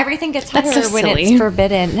like Yeah. everything gets That's harder so when silly. it's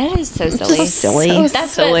forbidden. That is so silly. silly. So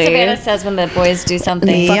That's silly. what Savannah says when the boys do something.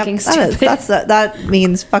 Yep, Fucking that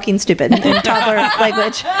means fucking stupid in toddler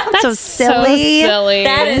language. That's so So silly. silly.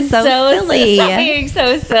 That is So so silly. Stop being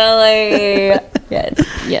so silly. Yes.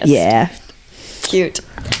 Yes. Yeah. Cute.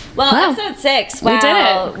 Well, Wow. episode 6. We Wow.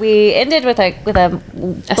 did it. We ended with a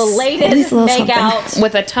belated Nice little make out.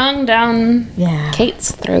 With a tongue down Yeah.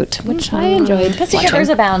 Kate's throat, which I enjoyed. Pussy watching. Drippers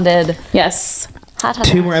abounded. Yes. Hot, hot,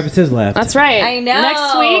 2 hot. more episodes left. That's right. I know.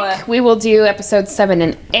 Next week we will do episodes 7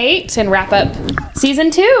 and 8 and wrap up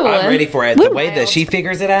season 2. I'm ready for it. The way that she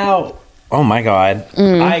figures it out. Oh my god.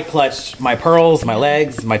 I clutched my pearls, my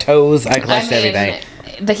legs, my toes. I clutched everything.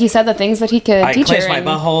 That he said the things that he could I teach her. clenched my and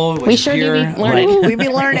butthole. We which sure pure, do be learning. We be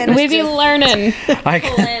learning. We be learning. I,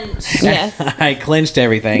 Clinch. Yes. I clenched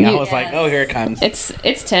everything. I You- was like, oh, here it comes. It's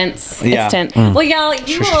tense. Yeah. It's tense. Well, y'all,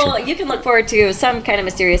 you can look forward to some kind of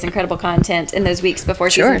mysterious, incredible content in those weeks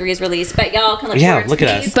before season 3 is released. But y'all can look Yeah, forward look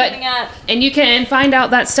to at these us. But coming up. and you can find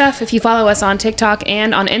out that stuff if you follow us on TikTok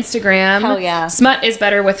and on Instagram. Hell yeah. Smut is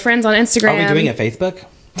better with friends on Instagram. Are we doing a Facebook?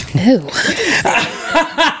 Ew. We're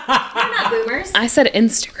not boomers. I said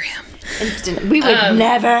Instagram. Instant. We would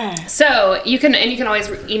never. So you can always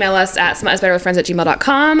email us at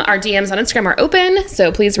smutisbetterwithfriends@gmail.com. Our DMs on Instagram are open,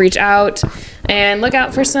 so please reach out and look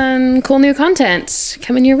out for some cool new content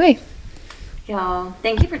coming your way. Y'all,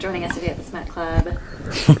 thank you for joining us today at the Smut Club.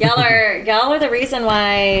 Y'all are the reason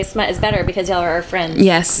why Smut is better, because y'all are our friends.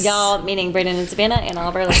 Yes. Y'all, meaning Brandon and Savannah and all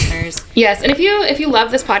of our listeners. Yes, and if you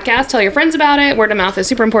love this podcast, tell your friends about it. Word of mouth is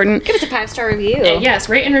super important. Give us a 5-star review. And yes,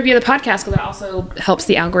 rate and review the podcast, because it also helps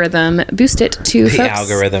the algorithm boost it to The folks.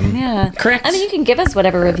 algorithm. Yeah. Correct. I mean, you can give us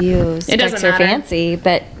whatever reviews It doesn't your matter. fancy,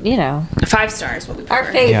 but, 5 stars what we prefer. our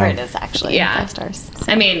favorite Yeah. is actually 5 stars.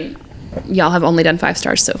 I mean, y'all have only done 5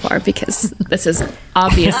 stars so far, because this is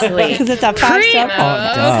obviously Because it's a 5-star primo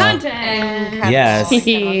duh. content. Yes. But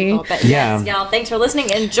Yeah. yes, y'all, thanks for listening.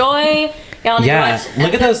 Enjoy. Y'all need Yeah. to watch Look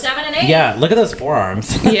at episodes those. 7 and 8. Yeah. Look at those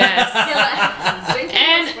forearms. Yes. And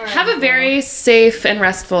And have a very safe and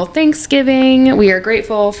restful Thanksgiving. We are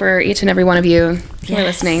grateful for each and every one of you who are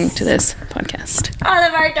listening to this podcast. all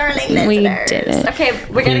of our darling listeners. We did it. Okay,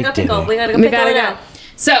 we gotta We go did pickle. it. We gotta go We pickle gotta it go. up.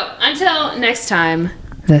 So until next time,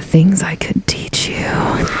 the things I could teach you.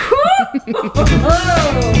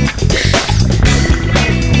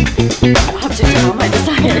 Object of all my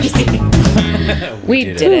desires. We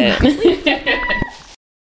did it.